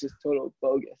 which is just total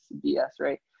bogus BS,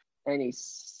 right? Any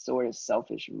sort of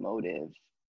selfish motive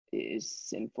is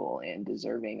sinful and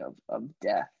deserving of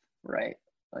death, right?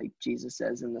 Like Jesus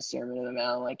says in the Sermon on the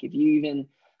Mount, like if you even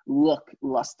look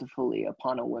lustfully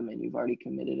upon a woman, you've already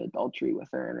committed adultery with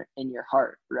her in your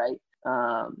heart, right?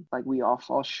 Like we all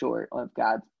fall short of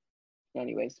God.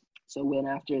 Anyways, so went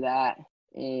after that,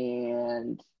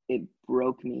 and it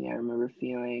broke me. I remember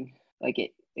feeling like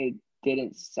it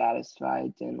didn't satisfy,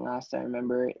 it didn't last. I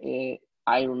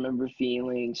remember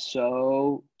feeling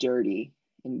so dirty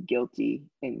and guilty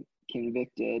and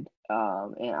convicted,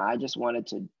 and I just wanted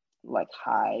to like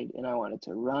hide, and I wanted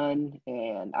to run.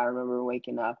 And I remember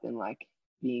waking up and like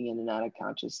being in and out of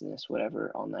consciousness, whatever,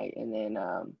 all night, and then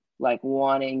like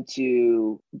wanting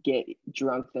to get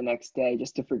drunk the next day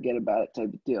just to forget about it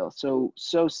type of deal. So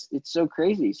it's so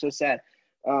crazy, so sad.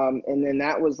 And then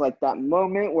that was like that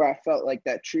moment where I felt like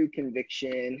that true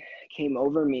conviction came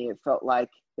over me. It felt like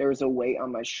there was a weight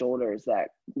on my shoulders that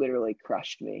literally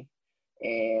crushed me.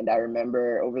 And I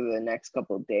remember over the next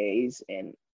couple of days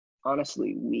and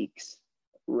honestly weeks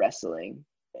wrestling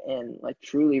and like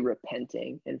truly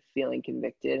repenting and feeling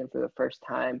convicted. And for the first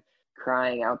time,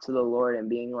 crying out to the Lord and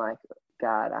being like,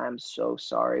 God, I'm so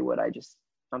sorry.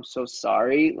 I'm so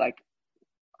sorry. Like,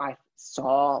 I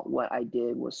saw what I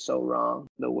did was so wrong,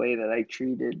 the way that I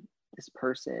treated this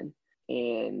person,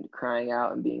 and crying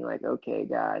out and being like, okay,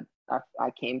 God,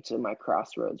 I came to my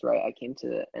crossroads, right? I came to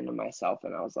the end of myself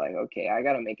and I was like, okay, I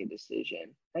got to make a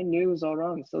decision. I knew it was all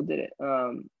wrong, still did it.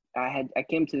 I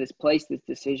came to this place, this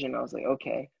decision. I was like,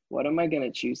 okay, what am I going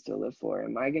to choose to live for?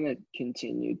 Am I going to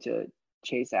continue to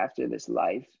chase after this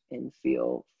life and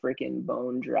feel freaking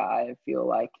bone dry, feel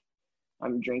like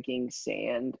I'm drinking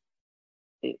sand?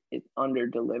 It under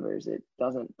delivers. It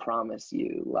doesn't promise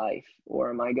you life.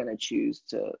 Or am I going to choose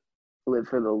to live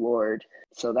for the Lord?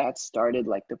 So that started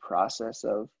like the process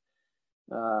of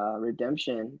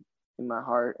redemption in my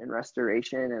heart and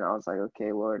restoration. And I was like,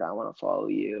 okay, Lord, I want to follow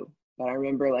you. But I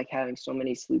remember like having so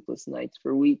many sleepless nights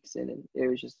for weeks, and it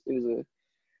was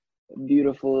a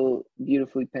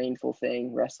beautifully painful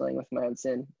thing, wrestling with my own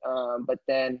sin. But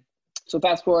then, so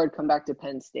fast forward, come back to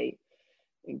Penn State.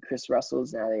 And Chris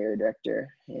Russell's now the air director,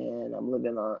 and I'm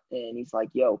living on, and he's like,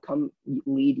 yo, come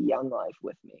lead Young Life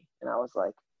with me. And I was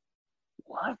like,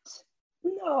 what?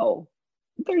 No,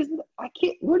 I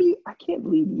can't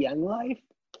lead Young Life.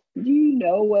 Do you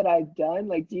know what I've done?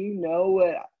 Like, do you know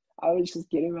what I was just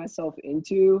getting myself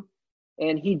into?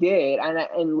 And he did,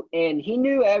 and he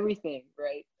knew everything,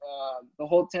 right? The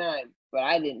whole time, but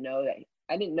I didn't know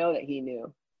that he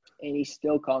knew. And he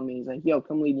still called me. He's like, yo,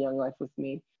 come lead Young Life with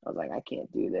me. I was like, I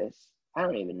can't do this. I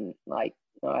don't even like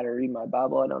know how to read my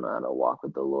Bible. I don't know how to walk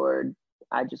with the Lord.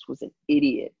 I just was an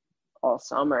idiot all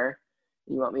summer.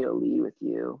 You want me to lead with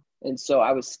you? And so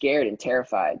I was scared and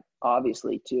terrified,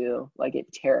 obviously, too. Like,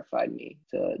 it terrified me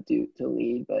to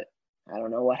lead, but I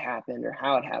don't know what happened or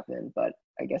how it happened, but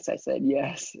I guess I said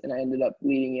yes. And I ended up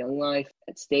leading Young Life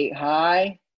at State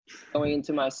High, going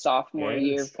into my sophomore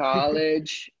year of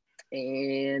college.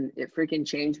 And it freaking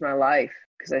changed my life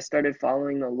because I started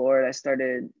following the Lord. I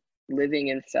started living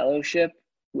in fellowship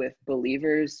with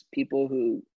believers, people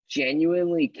who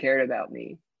genuinely cared about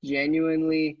me,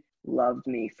 genuinely loved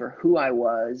me for who I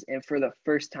was. And for the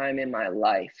first time in my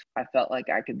life, I felt like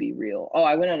I could be real. Oh,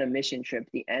 I went on a mission trip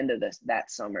at the end of that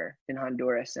summer in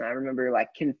Honduras. And I remember like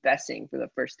confessing for the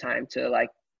first time to like,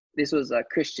 this was a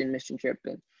Christian mission trip.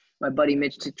 And my buddy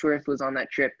Mitch Titworth was on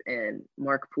that trip, and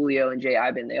Mark Pulio and Jay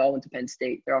Iben, they all went to Penn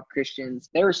State. They're all Christians.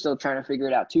 They were still trying to figure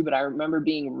it out too, but I remember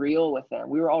being real with them.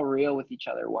 We were all real with each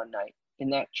other one night in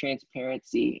that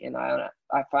transparency. And I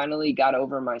finally got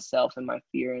over myself and my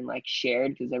fear and like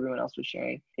shared because everyone else was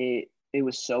sharing. It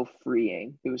was so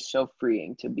freeing. It was so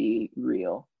freeing to be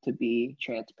real, to be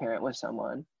transparent with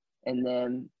someone and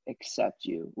then accept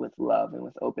you with love and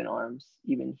with open arms,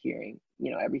 even hearing,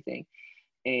 everything.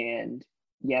 And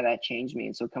yeah, that changed me.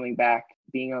 And so coming back,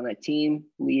 being on that team,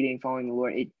 leading, following the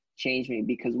Lord, it changed me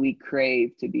because we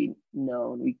crave to be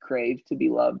known. We crave to be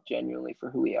loved genuinely for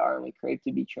who we are. And we crave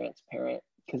to be transparent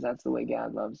because that's the way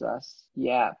God loves us.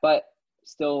 Yeah, but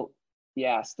still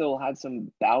had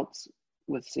some bouts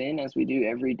with sin as we do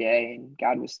every day. And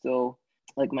God was still,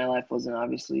 like, my life wasn't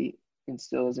obviously and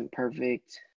still isn't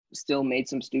perfect. Still made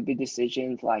some stupid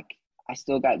decisions. Like, I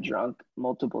still got drunk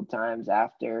multiple times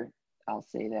after. I'll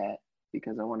say that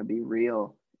because I want to be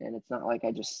real. And it's not like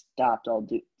I just stopped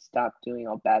doing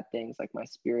all bad things. Like our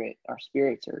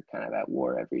spirits are kind of at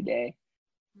war every day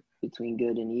between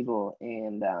good and evil.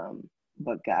 And,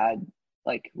 but God,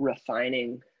 like,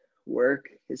 refining work,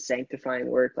 his sanctifying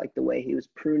work, like the way he was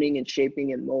pruning and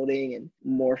shaping and molding and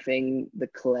morphing the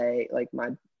clay, like my,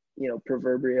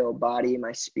 proverbial body,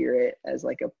 my spirit, as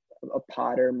like a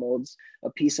potter molds a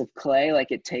piece of clay.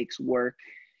 Like, it takes work,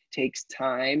 takes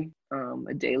time,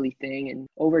 a daily thing. And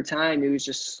over time, it was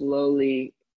just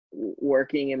slowly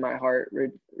working in my heart,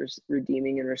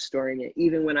 redeeming and restoring it.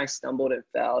 Even when I stumbled and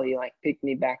fell, he like picked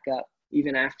me back up.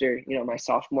 Even after, my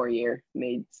sophomore year,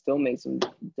 still made some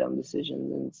dumb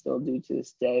decisions and still do to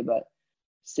this day, but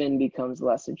sin becomes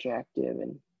less attractive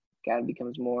and God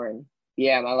becomes more. And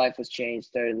yeah, my life was changed.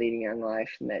 Started leading Young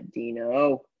Life, met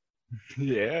Dino.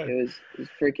 Yeah. It was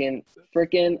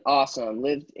freaking awesome.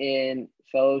 Lived in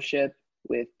fellowship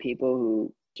with people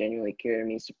who genuinely cared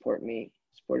me, supported me,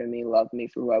 loved me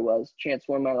for who I was,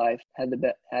 transformed my life, had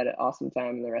an awesome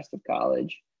time in the rest of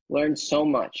college, learned so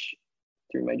much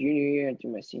through my junior year and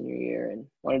through my senior year, and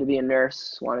wanted to be a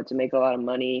nurse, wanted to make a lot of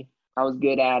money. I was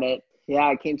good at it. yeah,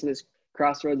 I came to this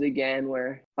crossroads again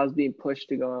where I was being pushed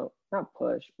to go, not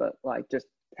push, but like just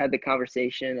had the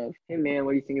conversation of, hey man,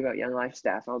 what do you think about Young Life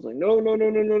staff? I was like, no, no, no,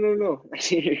 no, no, no, no.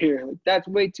 Like, that's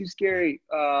way too scary.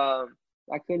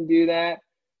 I couldn't do that.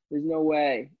 There's no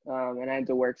way. And I had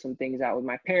to work some things out with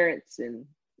my parents, and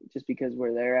just because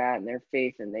where they're at and their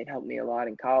faith, and they'd helped me a lot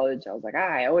in college. I was like,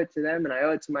 I owe it to them and I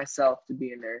owe it to myself to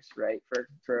be a nurse, right?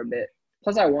 For a bit.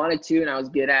 Plus I wanted to, and I was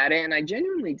good at it, and I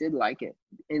genuinely did like it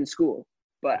in school.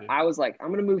 But I was like, I'm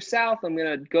going to move south. I'm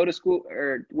going to go to school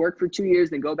or work for 2 years,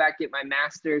 then go back, get my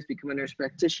master's, become a nurse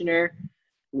practitioner,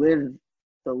 live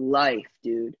the life,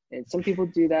 dude. And some people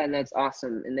do that, and that's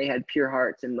awesome. And they had pure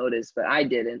hearts and motives, but I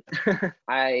didn't.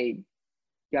 I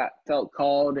felt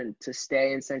called and to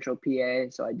stay in Central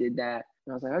PA. So I did that.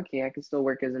 And I was like, okay, I can still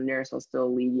work as a nurse. I'll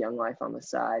still lead Young Life on the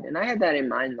side. And I had that in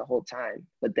mind the whole time.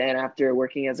 But then after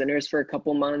working as a nurse for a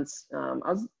couple months,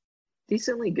 I was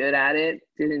decently good at it.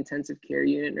 Did intensive care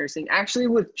unit nursing. Actually,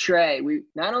 with Trey, we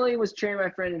not only was Trey my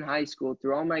friend in high school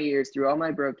through all my years, through all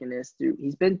my brokenness,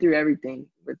 he's been through everything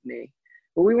with me.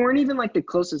 But we weren't even like the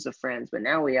closest of friends, but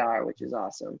now we are, which is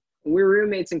awesome. And we were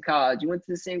roommates in college. We went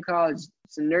to the same college.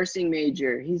 It's a nursing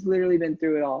major. He's literally been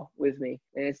through it all with me.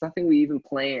 And it's nothing we even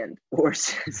planned or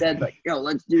said like, yo,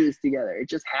 let's do this together. It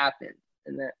just happened.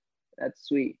 And that's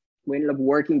sweet. We ended up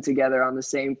working together on the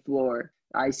same floor,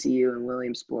 ICU in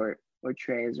Williamsport, where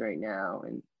Trey is right now.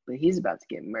 But he's about to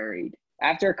get married.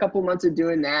 After a couple months of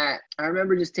doing that, I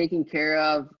remember just taking care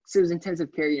of, so it was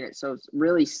intensive care unit. So it's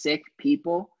really sick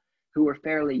people who were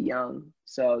fairly young.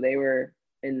 So they were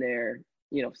in their,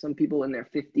 some people in their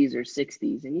 50s or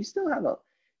 60s, and you still have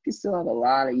a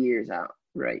lot of years out,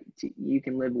 right? You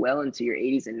can live well into your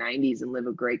 80s and 90s and live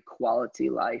a great quality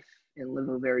life and live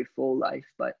a very full life.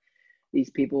 But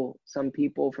some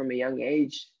people from a young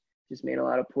age just made a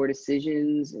lot of poor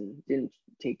decisions and didn't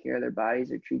take care of their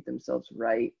bodies or treat themselves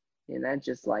right. And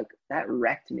that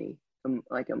wrecked me,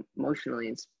 like emotionally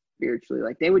and spiritually.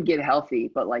 Like they would get healthy,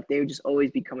 but like they would just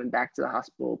always be coming back to the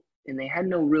hospital, and they had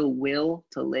no real will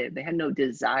to live. They had no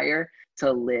desire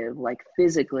to live. Like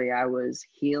physically, I was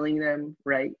healing them,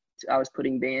 right? I was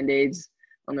putting Band-Aids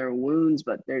on their wounds,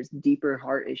 but there's deeper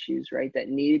heart issues, right, that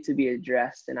needed to be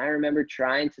addressed. And I remember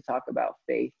trying to talk about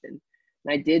faith, and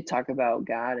I did talk about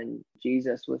God and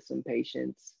Jesus with some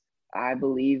patience. I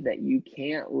believe that you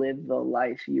can't live the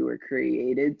life you were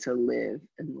created to live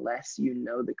unless you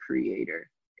know the Creator.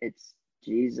 It's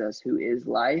Jesus who is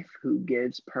life, who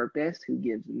gives purpose, who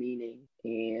gives meaning.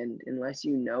 And unless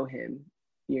you know him,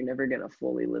 you're never going to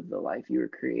fully live the life you were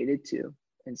created to.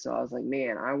 And so I was like,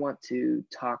 man, I want to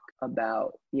talk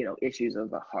about, issues of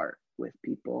the heart with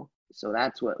people. So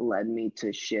that's what led me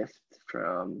to shift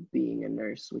from being a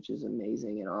nurse, which is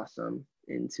amazing and awesome,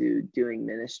 into doing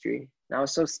ministry. And I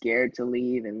was so scared to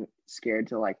leave and scared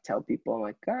to like tell people, I'm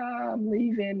like, I'm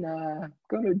leaving,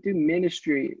 go to do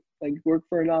ministry, like work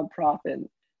for a nonprofit.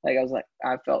 Like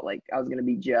I felt like I was going to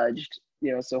be judged,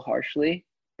 so harshly.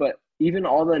 But even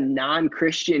all the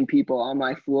non-Christian people on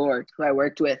my floor who I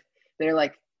worked with, they're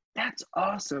like, that's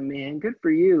awesome, man. Good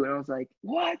for you. And I was like,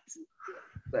 what?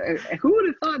 Who would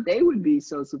have thought they would be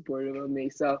so supportive of me?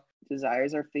 So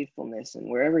desires our faithfulness, and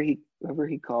wherever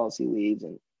he calls, he leads.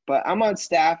 But I'm on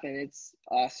staff, and it's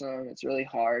awesome. It's really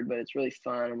hard, but it's really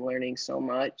fun. I'm learning so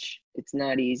much. It's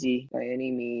not easy by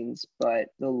any means, but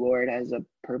the Lord has a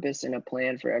purpose and a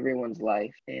plan for everyone's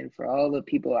life. And for all the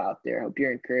people out there, I hope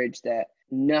you're encouraged that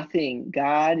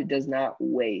God does not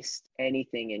waste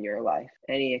anything in your life,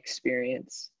 any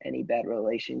experience, any bad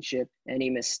relationship, any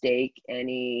mistake,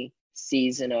 any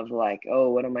season of like, oh,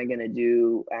 what am I going to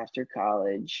do after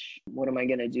college? What am I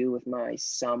going to do with my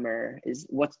summer?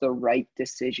 What's the right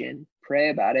decision? Pray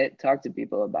about it, talk to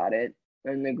people about it.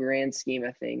 In the grand scheme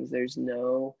of things, there's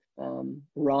no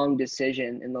wrong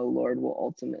decision, and the Lord will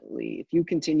ultimately, if you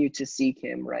continue to seek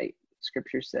him, right,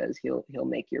 scripture says he'll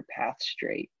make your path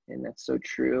straight. And that's so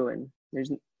true. And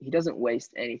he doesn't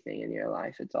waste anything in your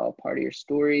life. It's all part of your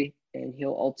story, and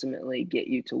he'll ultimately get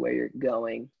you to where you're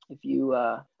going.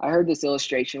 I heard this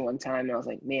illustration one time, and I was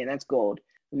like, man, that's gold.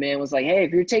 The man was like, hey,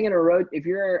 if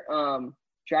you're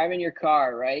driving your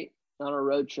car, right, on a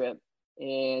road trip,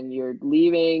 and you're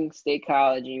leaving State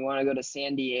College and you want to go to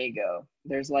San Diego,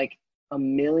 there's like a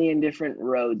million different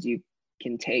roads you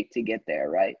can take to get there,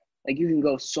 right? Like you can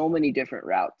go so many different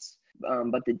routes,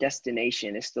 but the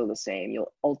destination is still the same.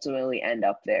 You'll ultimately end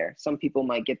up there. Some people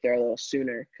might get there a little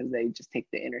sooner because they just take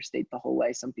the interstate the whole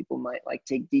way. Some people might like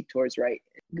take detours, right,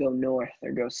 go north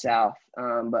or go south.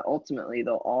 But ultimately,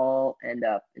 they'll all end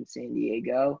up in San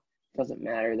Diego. Doesn't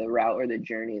matter the route or the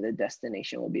journey, the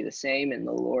destination will be the same, and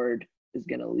the Lord is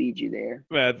going to lead you there.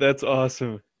 Matt, that's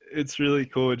awesome. it's really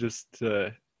cool just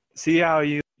to see how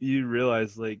you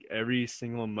realize like every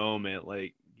single moment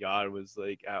like God was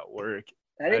like at work.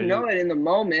 I didn't know it in the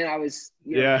moment. I was,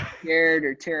 Yeah. scared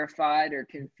or terrified or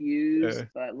confused. Yeah.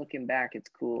 But looking back, it's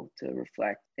cool to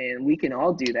reflect. And we can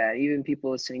all do that. Even people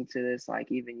listening to this,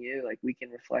 like even you, like we can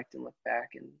reflect and look back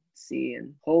and see.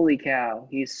 And holy cow,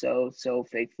 he's so, so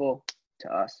faithful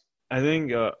to us. I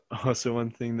think also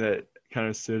one thing that kind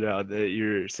of stood out that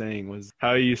you're saying was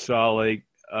how you saw like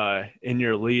in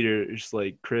your leaders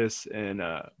like Chris and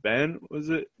Ben, was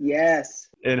it? Yes.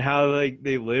 And how like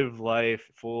they live life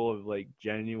full of like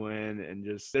genuine and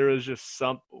just there was just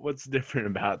what's different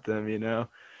about them, you know?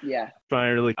 Yeah.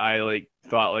 Finally, I like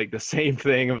thought like the same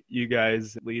thing of you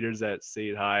guys leaders at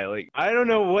State High. Like I don't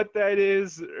know what that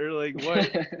is or like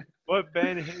what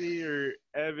Ben Hitty or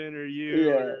Evan or you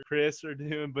Yeah. or Chris are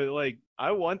doing, but like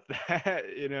I want that,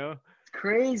 you know?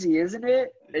 Crazy, isn't it?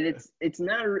 And Yeah. it's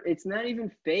not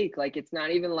even fake. Like it's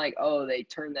not even like, oh, they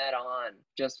turn that on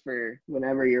just for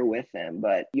whenever you're with them,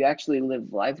 but you actually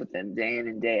live life with them day in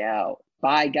and day out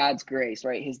by God's grace,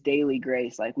 right? His daily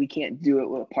grace. Like we can't do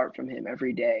it apart from him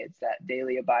every day. It's that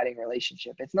daily abiding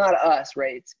relationship. It's not us,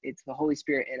 right? It's the Holy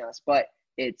Spirit in us, but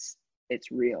it's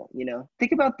real, you know?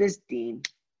 Think about this, Dean.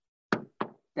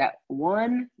 That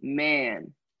one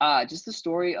man, just the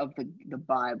story of the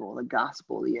Bible, the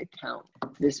gospel, the account.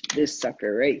 This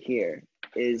sucker right here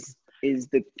is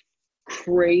the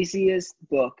craziest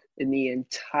book in the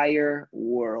entire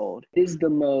world. It is the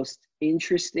most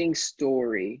interesting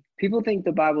story. People think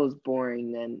the Bible is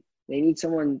boring, then they need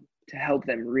someone to help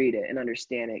them read it and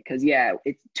understand it. Because yeah,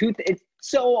 it's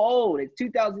so old. It's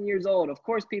 2,000 years old. Of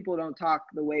course, people don't talk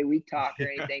the way we talk or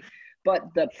anything.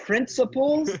 But the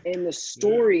principles and the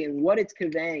story and what it's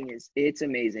conveying it's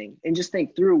amazing. And just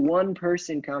think, through one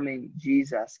person coming,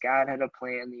 Jesus, God had a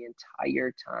plan the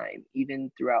entire time,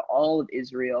 even throughout all of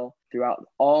Israel, throughout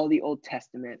all the Old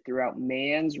Testament, throughout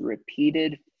man's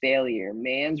repeated failure,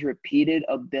 man's repeated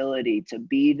ability to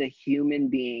be the human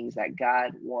beings that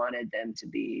God wanted them to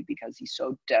be, because he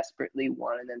so desperately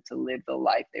wanted them to live the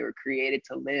life they were created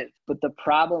to live. But the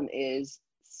problem is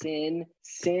sin,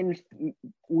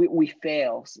 we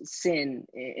fail. Sin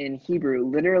in Hebrew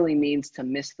literally means to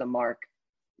miss the mark,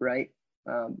 right?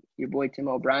 Your boy Tim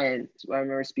O'Brien, I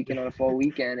remember speaking on a full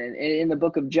weekend, and in the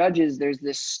book of Judges, there's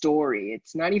this story.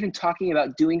 It's not even talking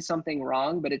about doing something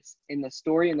wrong, but it's in the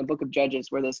story in the book of Judges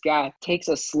where this guy takes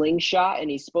a slingshot and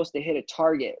he's supposed to hit a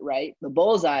target, right? The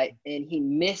bullseye, and he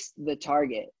missed the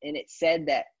target. And it said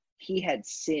that he had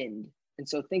sinned. And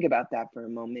so think about that for a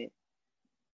moment.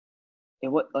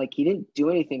 And he didn't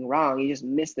do anything wrong. He just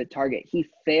missed the target. He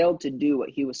failed to do what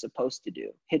he was supposed to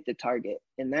do, hit the target.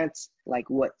 And that's like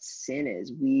what sin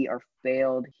is. We are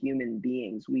failed human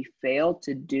beings. We fail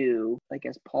to do, like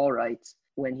as Paul writes,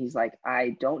 when he's like,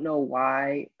 I don't know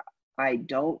why I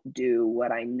don't do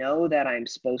what I know that I'm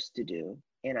supposed to do.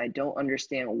 And I don't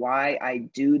understand why I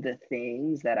do the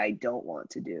things that I don't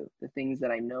want to do, the things that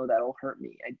I know that'll hurt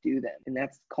me. I do them. And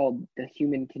that's called the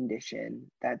human condition.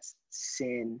 That's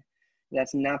sin.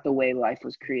 That's not the way life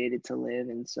was created to live.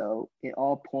 And so it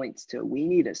all points to, we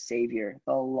need a savior.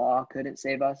 The law couldn't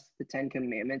save us. The 10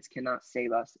 Commandments cannot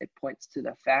save us. It points to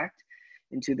the fact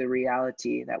and to the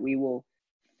reality that we will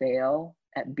fail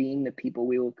at being the people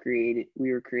we were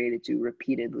created to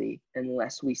repeatedly,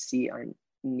 unless we see our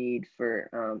need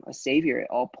for a savior. It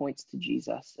all points to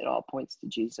Jesus. It all points to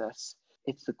Jesus.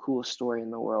 It's the coolest story in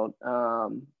the world.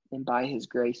 And by his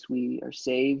grace, we are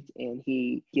saved, and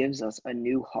he gives us a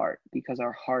new heart, because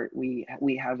our heart, we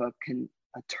have a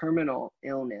terminal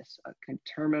illness, a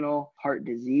terminal heart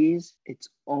disease. It's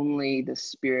only the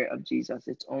Spirit of Jesus.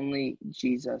 It's only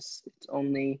Jesus. It's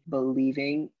only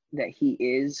believing that he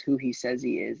is who he says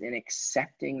he is, and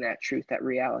accepting that truth, that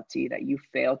reality that you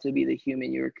fail to be the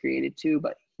human you were created to,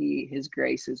 but his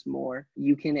grace is more.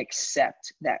 You can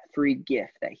accept that free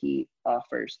gift that he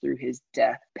offers through his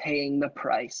death, paying the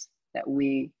price that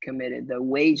we committed. The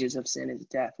wages of sin is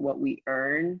death. What we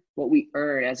earn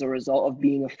as a result of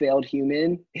being a failed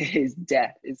human is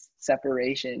death, is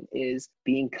separation, is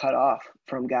being cut off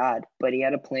from God. But he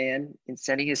had a plan in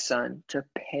sending his son to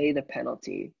pay the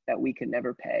penalty that we could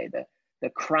never pay, the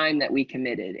crime that we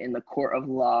committed in the court of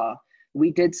law. We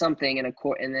did something in a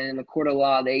court, and then in the court of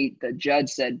law, the judge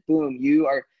said, boom,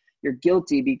 you're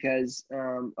guilty because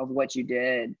of what you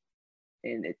did,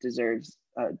 and it deserves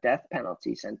a death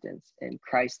penalty sentence. And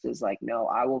Christ is like, no,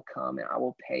 I will come and I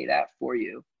will pay that for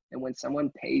you. And when someone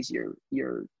pays your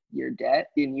debt,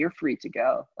 then you're free to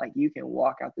go. Like, you can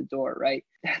walk out the door, right?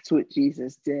 That's what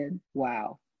Jesus did.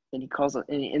 Wow. And he calls it,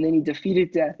 and then he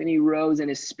defeated death, and he rose, and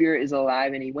his spirit is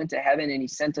alive, and he went to heaven, and he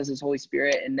sent us his Holy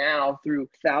Spirit. And now, through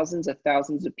thousands of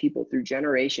people, through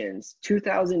generations,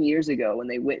 2,000 years ago, when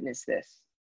they witnessed this,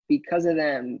 because of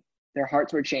them, their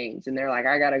hearts were changed, and they're like,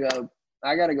 I gotta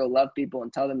go love people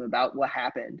and tell them about what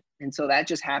happened. And so that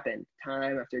just happened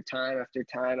time after time after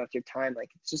time after time. Like,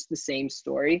 it's just the same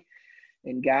story.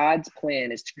 And God's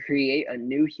plan is to create a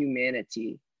new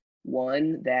humanity,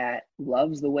 one that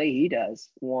loves the way he does,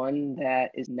 one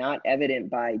that is not evident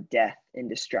by death and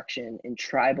destruction and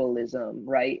tribalism,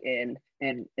 right? And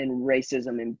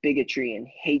racism and bigotry and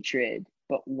hatred,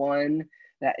 but one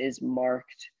that is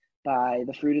marked by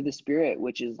the fruit of the Spirit,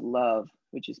 which is love,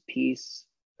 which is peace,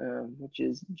 which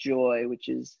is joy, which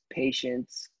is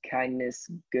patience, kindness,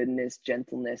 goodness,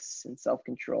 gentleness, and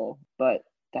self-control. But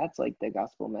that's like the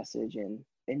gospel message, and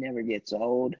it never gets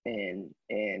old. And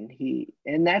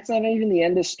that's not even the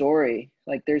end of story.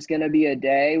 Like, there's going to be a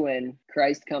day when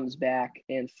Christ comes back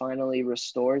and finally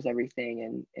restores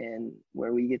everything, and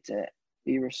where we get to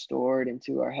be restored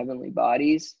into our heavenly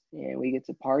bodies, and we get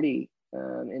to party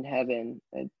in heaven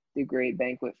at the great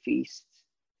banquet feast,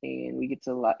 and we get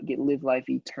to live life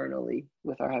eternally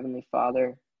with our Heavenly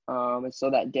Father. And so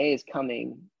that day is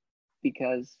coming,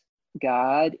 because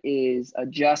God is a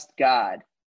just God.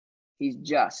 He's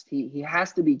just. He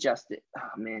has to be just.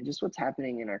 Oh man, just what's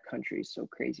happening in our country is so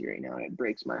crazy right now, and it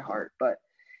breaks my heart. But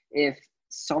if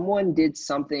someone did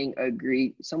something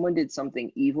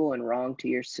evil and wrong to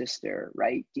your sister,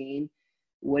 right, Dean,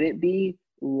 would it be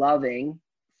loving?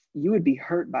 You would be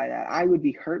hurt by that. I would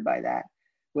be hurt by that.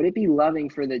 Would it be loving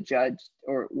for the judge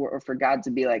or for God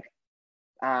to be like,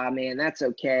 man, that's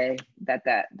okay,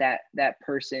 that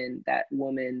person, that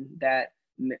woman, that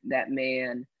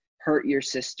man hurt your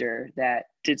sister, that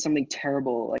did something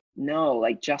terrible? Like, no,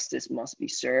 like, justice must be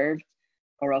served,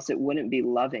 or else it wouldn't be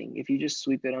loving if you just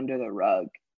sweep it under the rug.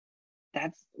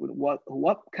 That's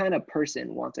what kind of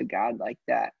person wants a God like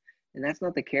that? And that's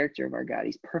not the character of our God.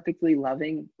 He's perfectly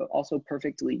loving, but also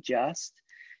perfectly just.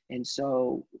 And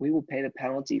so we will pay the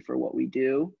penalty for what we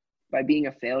do by being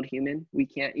a failed human. We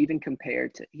can't even compare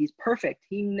to, he's perfect.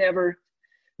 He never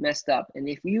messed up. And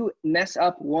if you mess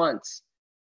up once,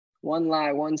 one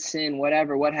lie, one sin,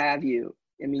 whatever, what have you,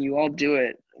 I mean, you all do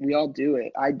it. We all do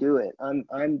it. I do it.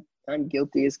 I'm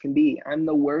guilty as can be. I'm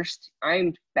the worst.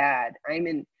 I'm bad.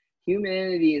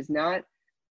 Humanity is not,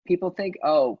 people think,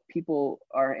 oh, people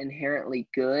are inherently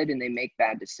good and they make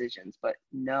bad decisions. But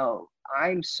no,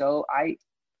 I am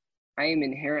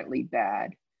inherently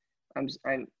bad.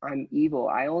 I'm evil.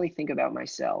 I only think about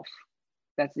myself.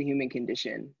 That's the human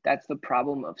condition. That's the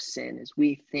problem of sin, is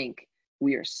we think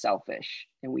we are selfish,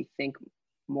 and we think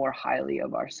more highly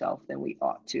of ourselves than we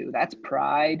ought to. That's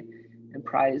pride, and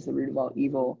pride is the root of all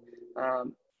evil.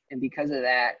 And because of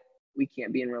that, we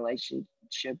can't be in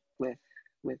relationship with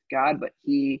God. But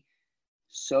he's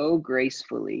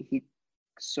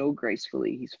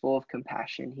full of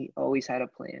compassion. He always had a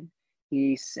plan.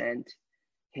 He sent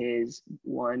his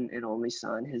one and only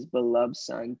son, his beloved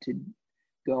son, to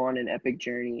go on an epic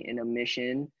journey in a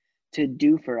mission to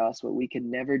do for us what we could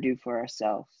never do for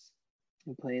ourselves,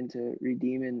 and plan to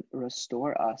redeem and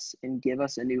restore us and give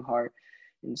us a new heart.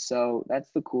 And so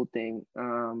that's the cool thing.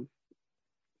 And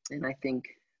I think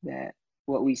that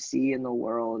what we see in the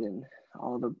world and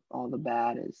all the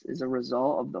bad is a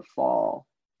result of the fall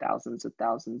thousands and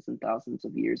thousands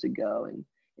of years ago.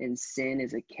 And sin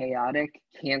is a chaotic,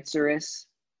 cancerous,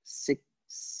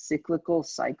 cyclical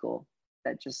cycle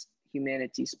that just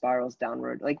humanity spirals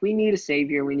downward. Like, we need a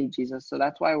savior, we need Jesus. So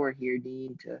that's why we're here,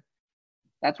 Dean.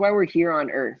 That's why we're here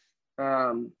on earth,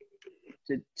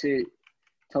 to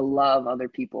love other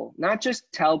people, not just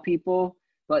tell people,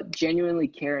 but genuinely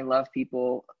care and love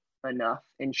people enough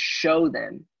and show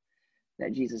them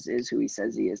that Jesus is who he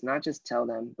says he is. Not just tell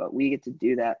them, but we get to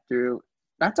do that through.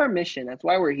 That's our mission. That's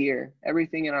why we're here.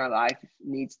 Everything in our life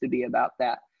needs to be about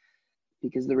that,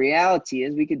 because the reality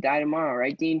is we could die tomorrow,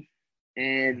 right, Dean?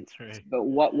 And That's right. But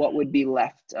what would be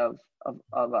left of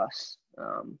us?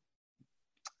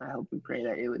 I hope and pray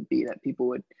that it would be that people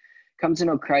would come to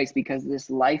know Christ, because this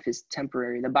life is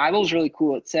temporary. The Bible is really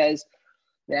cool. It says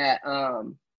that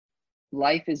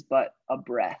life is but a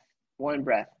breath, one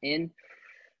breath, in,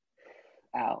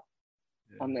 out.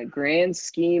 Yeah. On the grand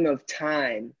scheme of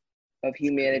time of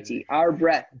humanity, our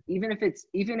breath, even if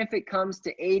it comes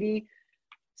to 80,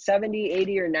 70,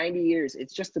 80, or 90 years,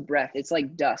 it's just a breath. It's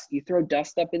like dust. You throw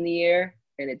dust up in the air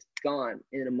and it's gone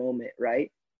in a moment,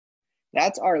 right?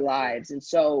 That's our lives. And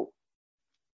so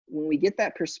when we get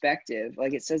that perspective,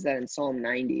 like it says that in Psalm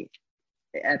 90,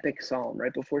 the epic psalm,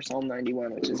 right before Psalm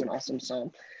 91, which is an awesome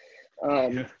psalm.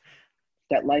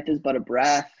 that life is but a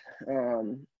breath.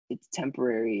 It's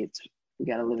temporary. We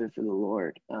got to live it for the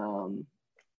Lord. And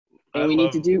we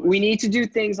need to do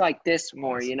things like this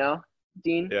more, you know,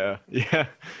 Dean? Yeah. Yeah.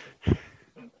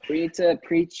 We need to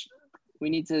preach. We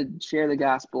need to share the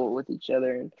gospel with each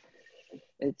other. And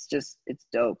it's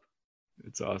dope.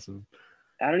 It's awesome.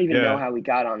 I don't even know how we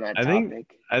got on that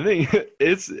topic. I think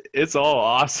it's all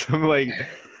awesome. Like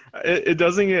it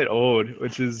doesn't get old,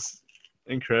 which is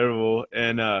incredible.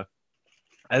 And I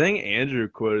think Andrew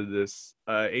quoted this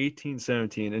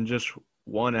 1817, in just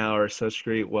 1 hour such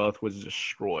great wealth was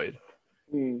destroyed.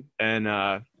 And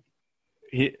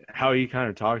how he kind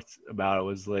of talked about it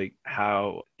was like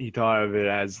how he thought of it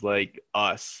as like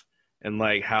us, and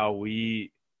like how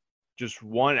we just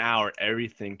 1 hour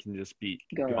everything can just be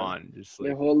gone. Just like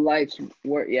their whole life's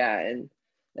work. Yeah, and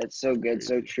that's so good, crazy.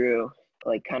 So true.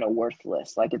 Like kind of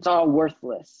worthless. Like it's all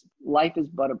worthless. Life is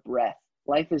but a breath.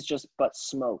 Life is just but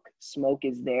smoke. Smoke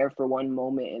is there for one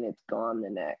moment and it's gone the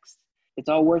next. It's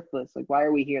all worthless. Like, why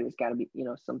are we here? There's got to be,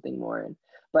 something more.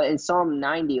 But in Psalm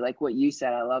 90, like what you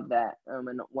said, I love that.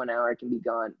 In 1 hour it can be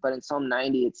gone. But in Psalm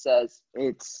 90, it says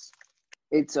it's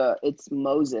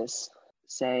Moses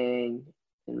saying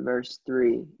in verse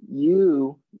 3,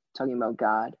 you, talking about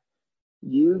God,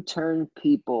 you turn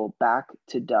people back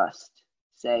to dust,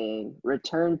 saying,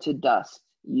 return to dust,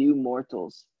 you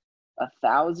mortals.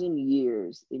 1,000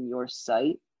 years in your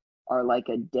sight are like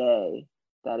a day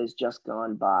that is just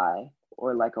gone by,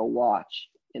 or like a watch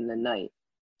in the night.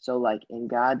 So like in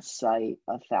God's sight,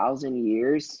 1,000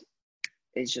 years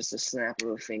is just a snap of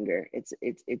a finger. It's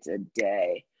a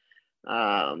day.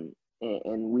 And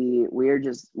we're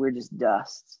just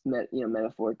dust,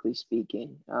 metaphorically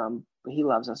speaking. But he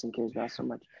loves us and cares about us so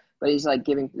much. But he's like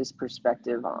giving this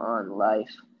perspective on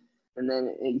life. And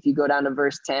then if you go down to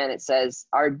verse 10, it says,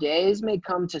 our days may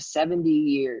come to 70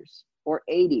 years or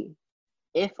 80,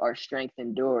 if our strength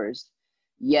endures.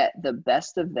 Yet the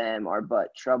best of them are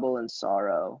but trouble and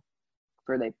sorrow,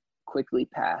 for they quickly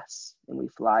pass and we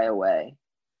fly away.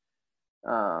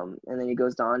 And then he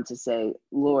goes on to say,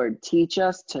 Lord, teach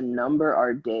us to number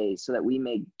our days so that we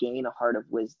may gain a heart of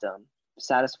wisdom.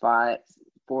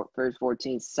 Verse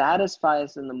 14, satisfy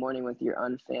us in the morning with your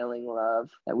unfailing love,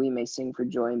 that we may sing for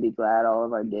joy and be glad all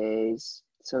of our days.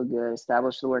 So good.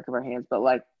 Establish the work of our hands. But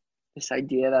like this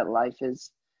idea that life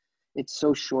it's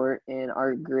so short, and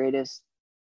our greatest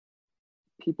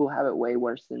people have it way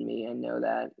worse than me. I know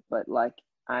that. But like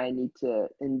I need to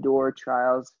endure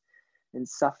trials and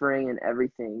suffering and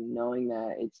everything, knowing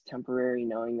that it's temporary,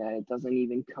 knowing that it doesn't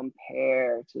even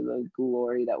compare to the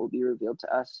glory that will be revealed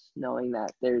to us, knowing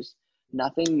that there's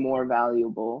nothing more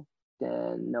valuable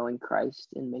than knowing Christ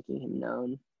and making him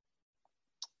known,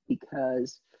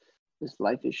 because this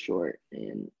life is short,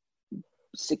 and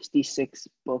 66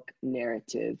 book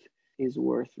narrative is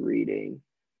worth reading.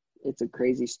 It's a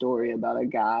crazy story about a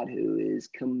God who is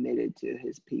committed to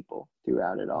his people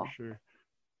throughout it all. Sure.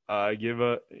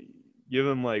 Give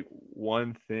them like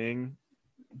one thing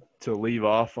to leave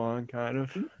off on, kind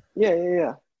of.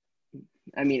 Yeah.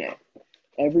 I mean,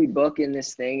 every book in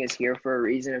this thing is here for a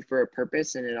reason and for a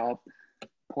purpose, and it all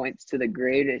points to the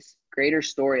greater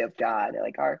story of God.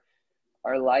 Like our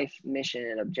life mission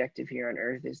and objective here on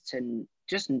earth is to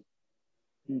just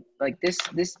like this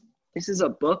is a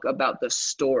book about the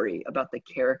story, about the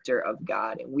character of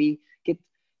God, and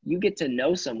you get to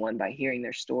know someone by hearing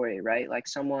their story, right? Like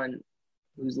someone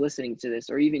who's listening to this,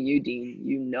 or even you, Dean,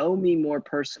 you know me more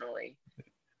personally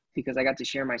because I got to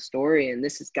share my story, and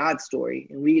this is God's story,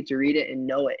 and we get to read it and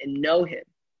know him.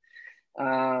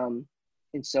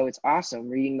 And so it's awesome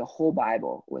reading the whole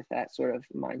Bible with that sort of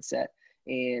mindset.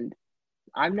 And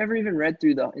I've never even read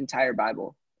through the entire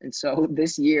Bible. And so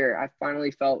this year I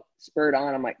finally felt spurred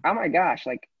on. I'm like, oh my gosh,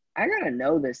 like I got to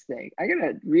know this thing. I got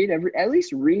to at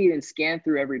least read and scan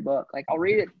through every book. Like I'll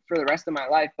read it for the rest of my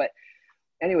life. But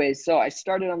anyways, so I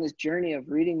started on this journey of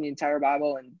reading the entire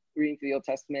Bible and reading through the Old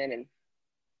Testament, and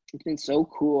it's been so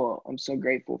cool. I'm so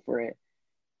grateful for it.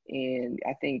 And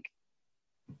I think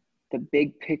the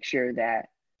big picture that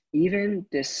even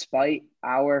despite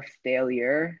our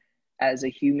failure as a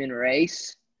human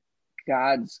race,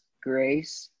 God's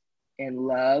grace and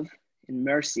love and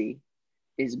mercy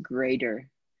is greater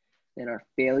than our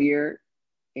failure.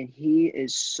 And he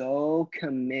is so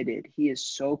committed. He is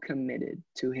so committed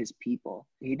to his people.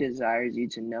 He desires you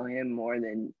to know him more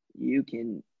than you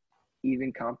can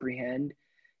even comprehend.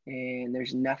 And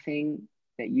there's nothing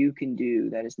that you can do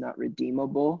that is not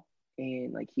redeemable.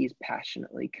 And like he's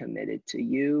passionately committed to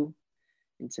you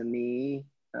and to me.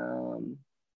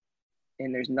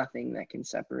 And there's nothing that can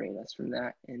separate us from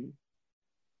that. And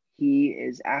he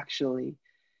is actually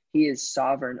He is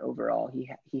sovereign over all.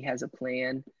 He has a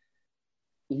plan,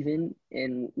 even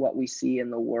in what we see in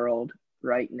the world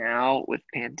right now with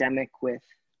pandemic, with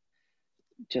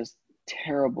just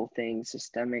terrible things,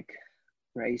 systemic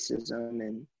racism,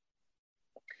 and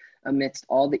amidst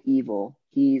all the evil,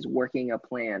 he's working a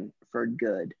plan for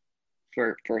good,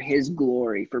 for his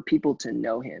glory, for people to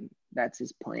know him. That's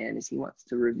his plan, is he wants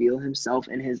to reveal himself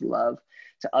and his love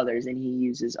to others, and he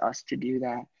uses us to do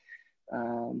that.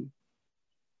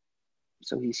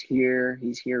 So he's here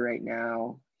right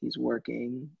now, he's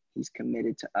working, he's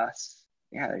committed to us.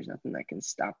 Yeah, there's nothing that can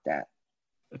stop that.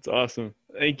 That's awesome.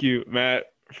 Thank you,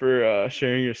 Matt, for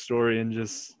sharing your story and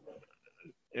just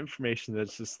information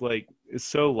that's just like, it's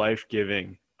so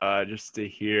life-giving just to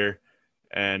hear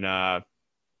and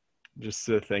just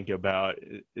to think about.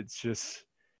 It's just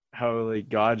how like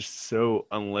God's so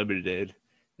unlimited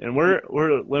and we're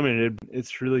limited.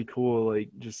 It's really cool, like,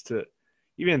 just to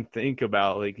even think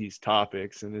about like these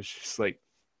topics, and it's just like,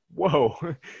 whoa.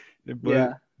 It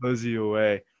blows you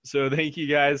away. So thank you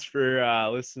guys for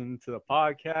listening to the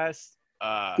podcast.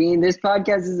 Dean, this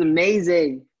podcast is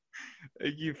amazing.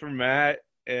 Thank you for Matt.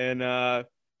 And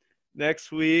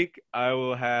next week I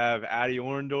will have Addie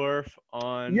Orndorff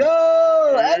on.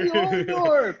 Yo, Addie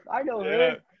Orndorff. I know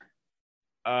her.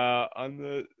 On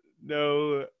the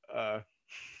No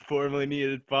Formerly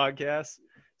Needed podcast.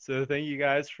 So thank you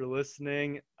guys for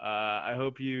listening. I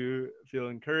hope you feel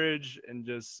encouraged, and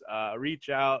just reach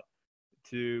out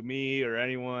to me or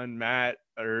anyone, Matt,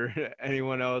 or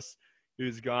anyone else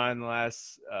who's gone the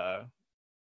last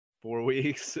 4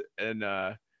 weeks. And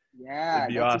yeah,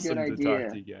 it'd be awesome to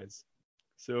talk to you guys.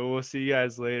 So we'll see you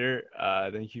guys later.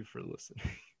 Thank you for listening.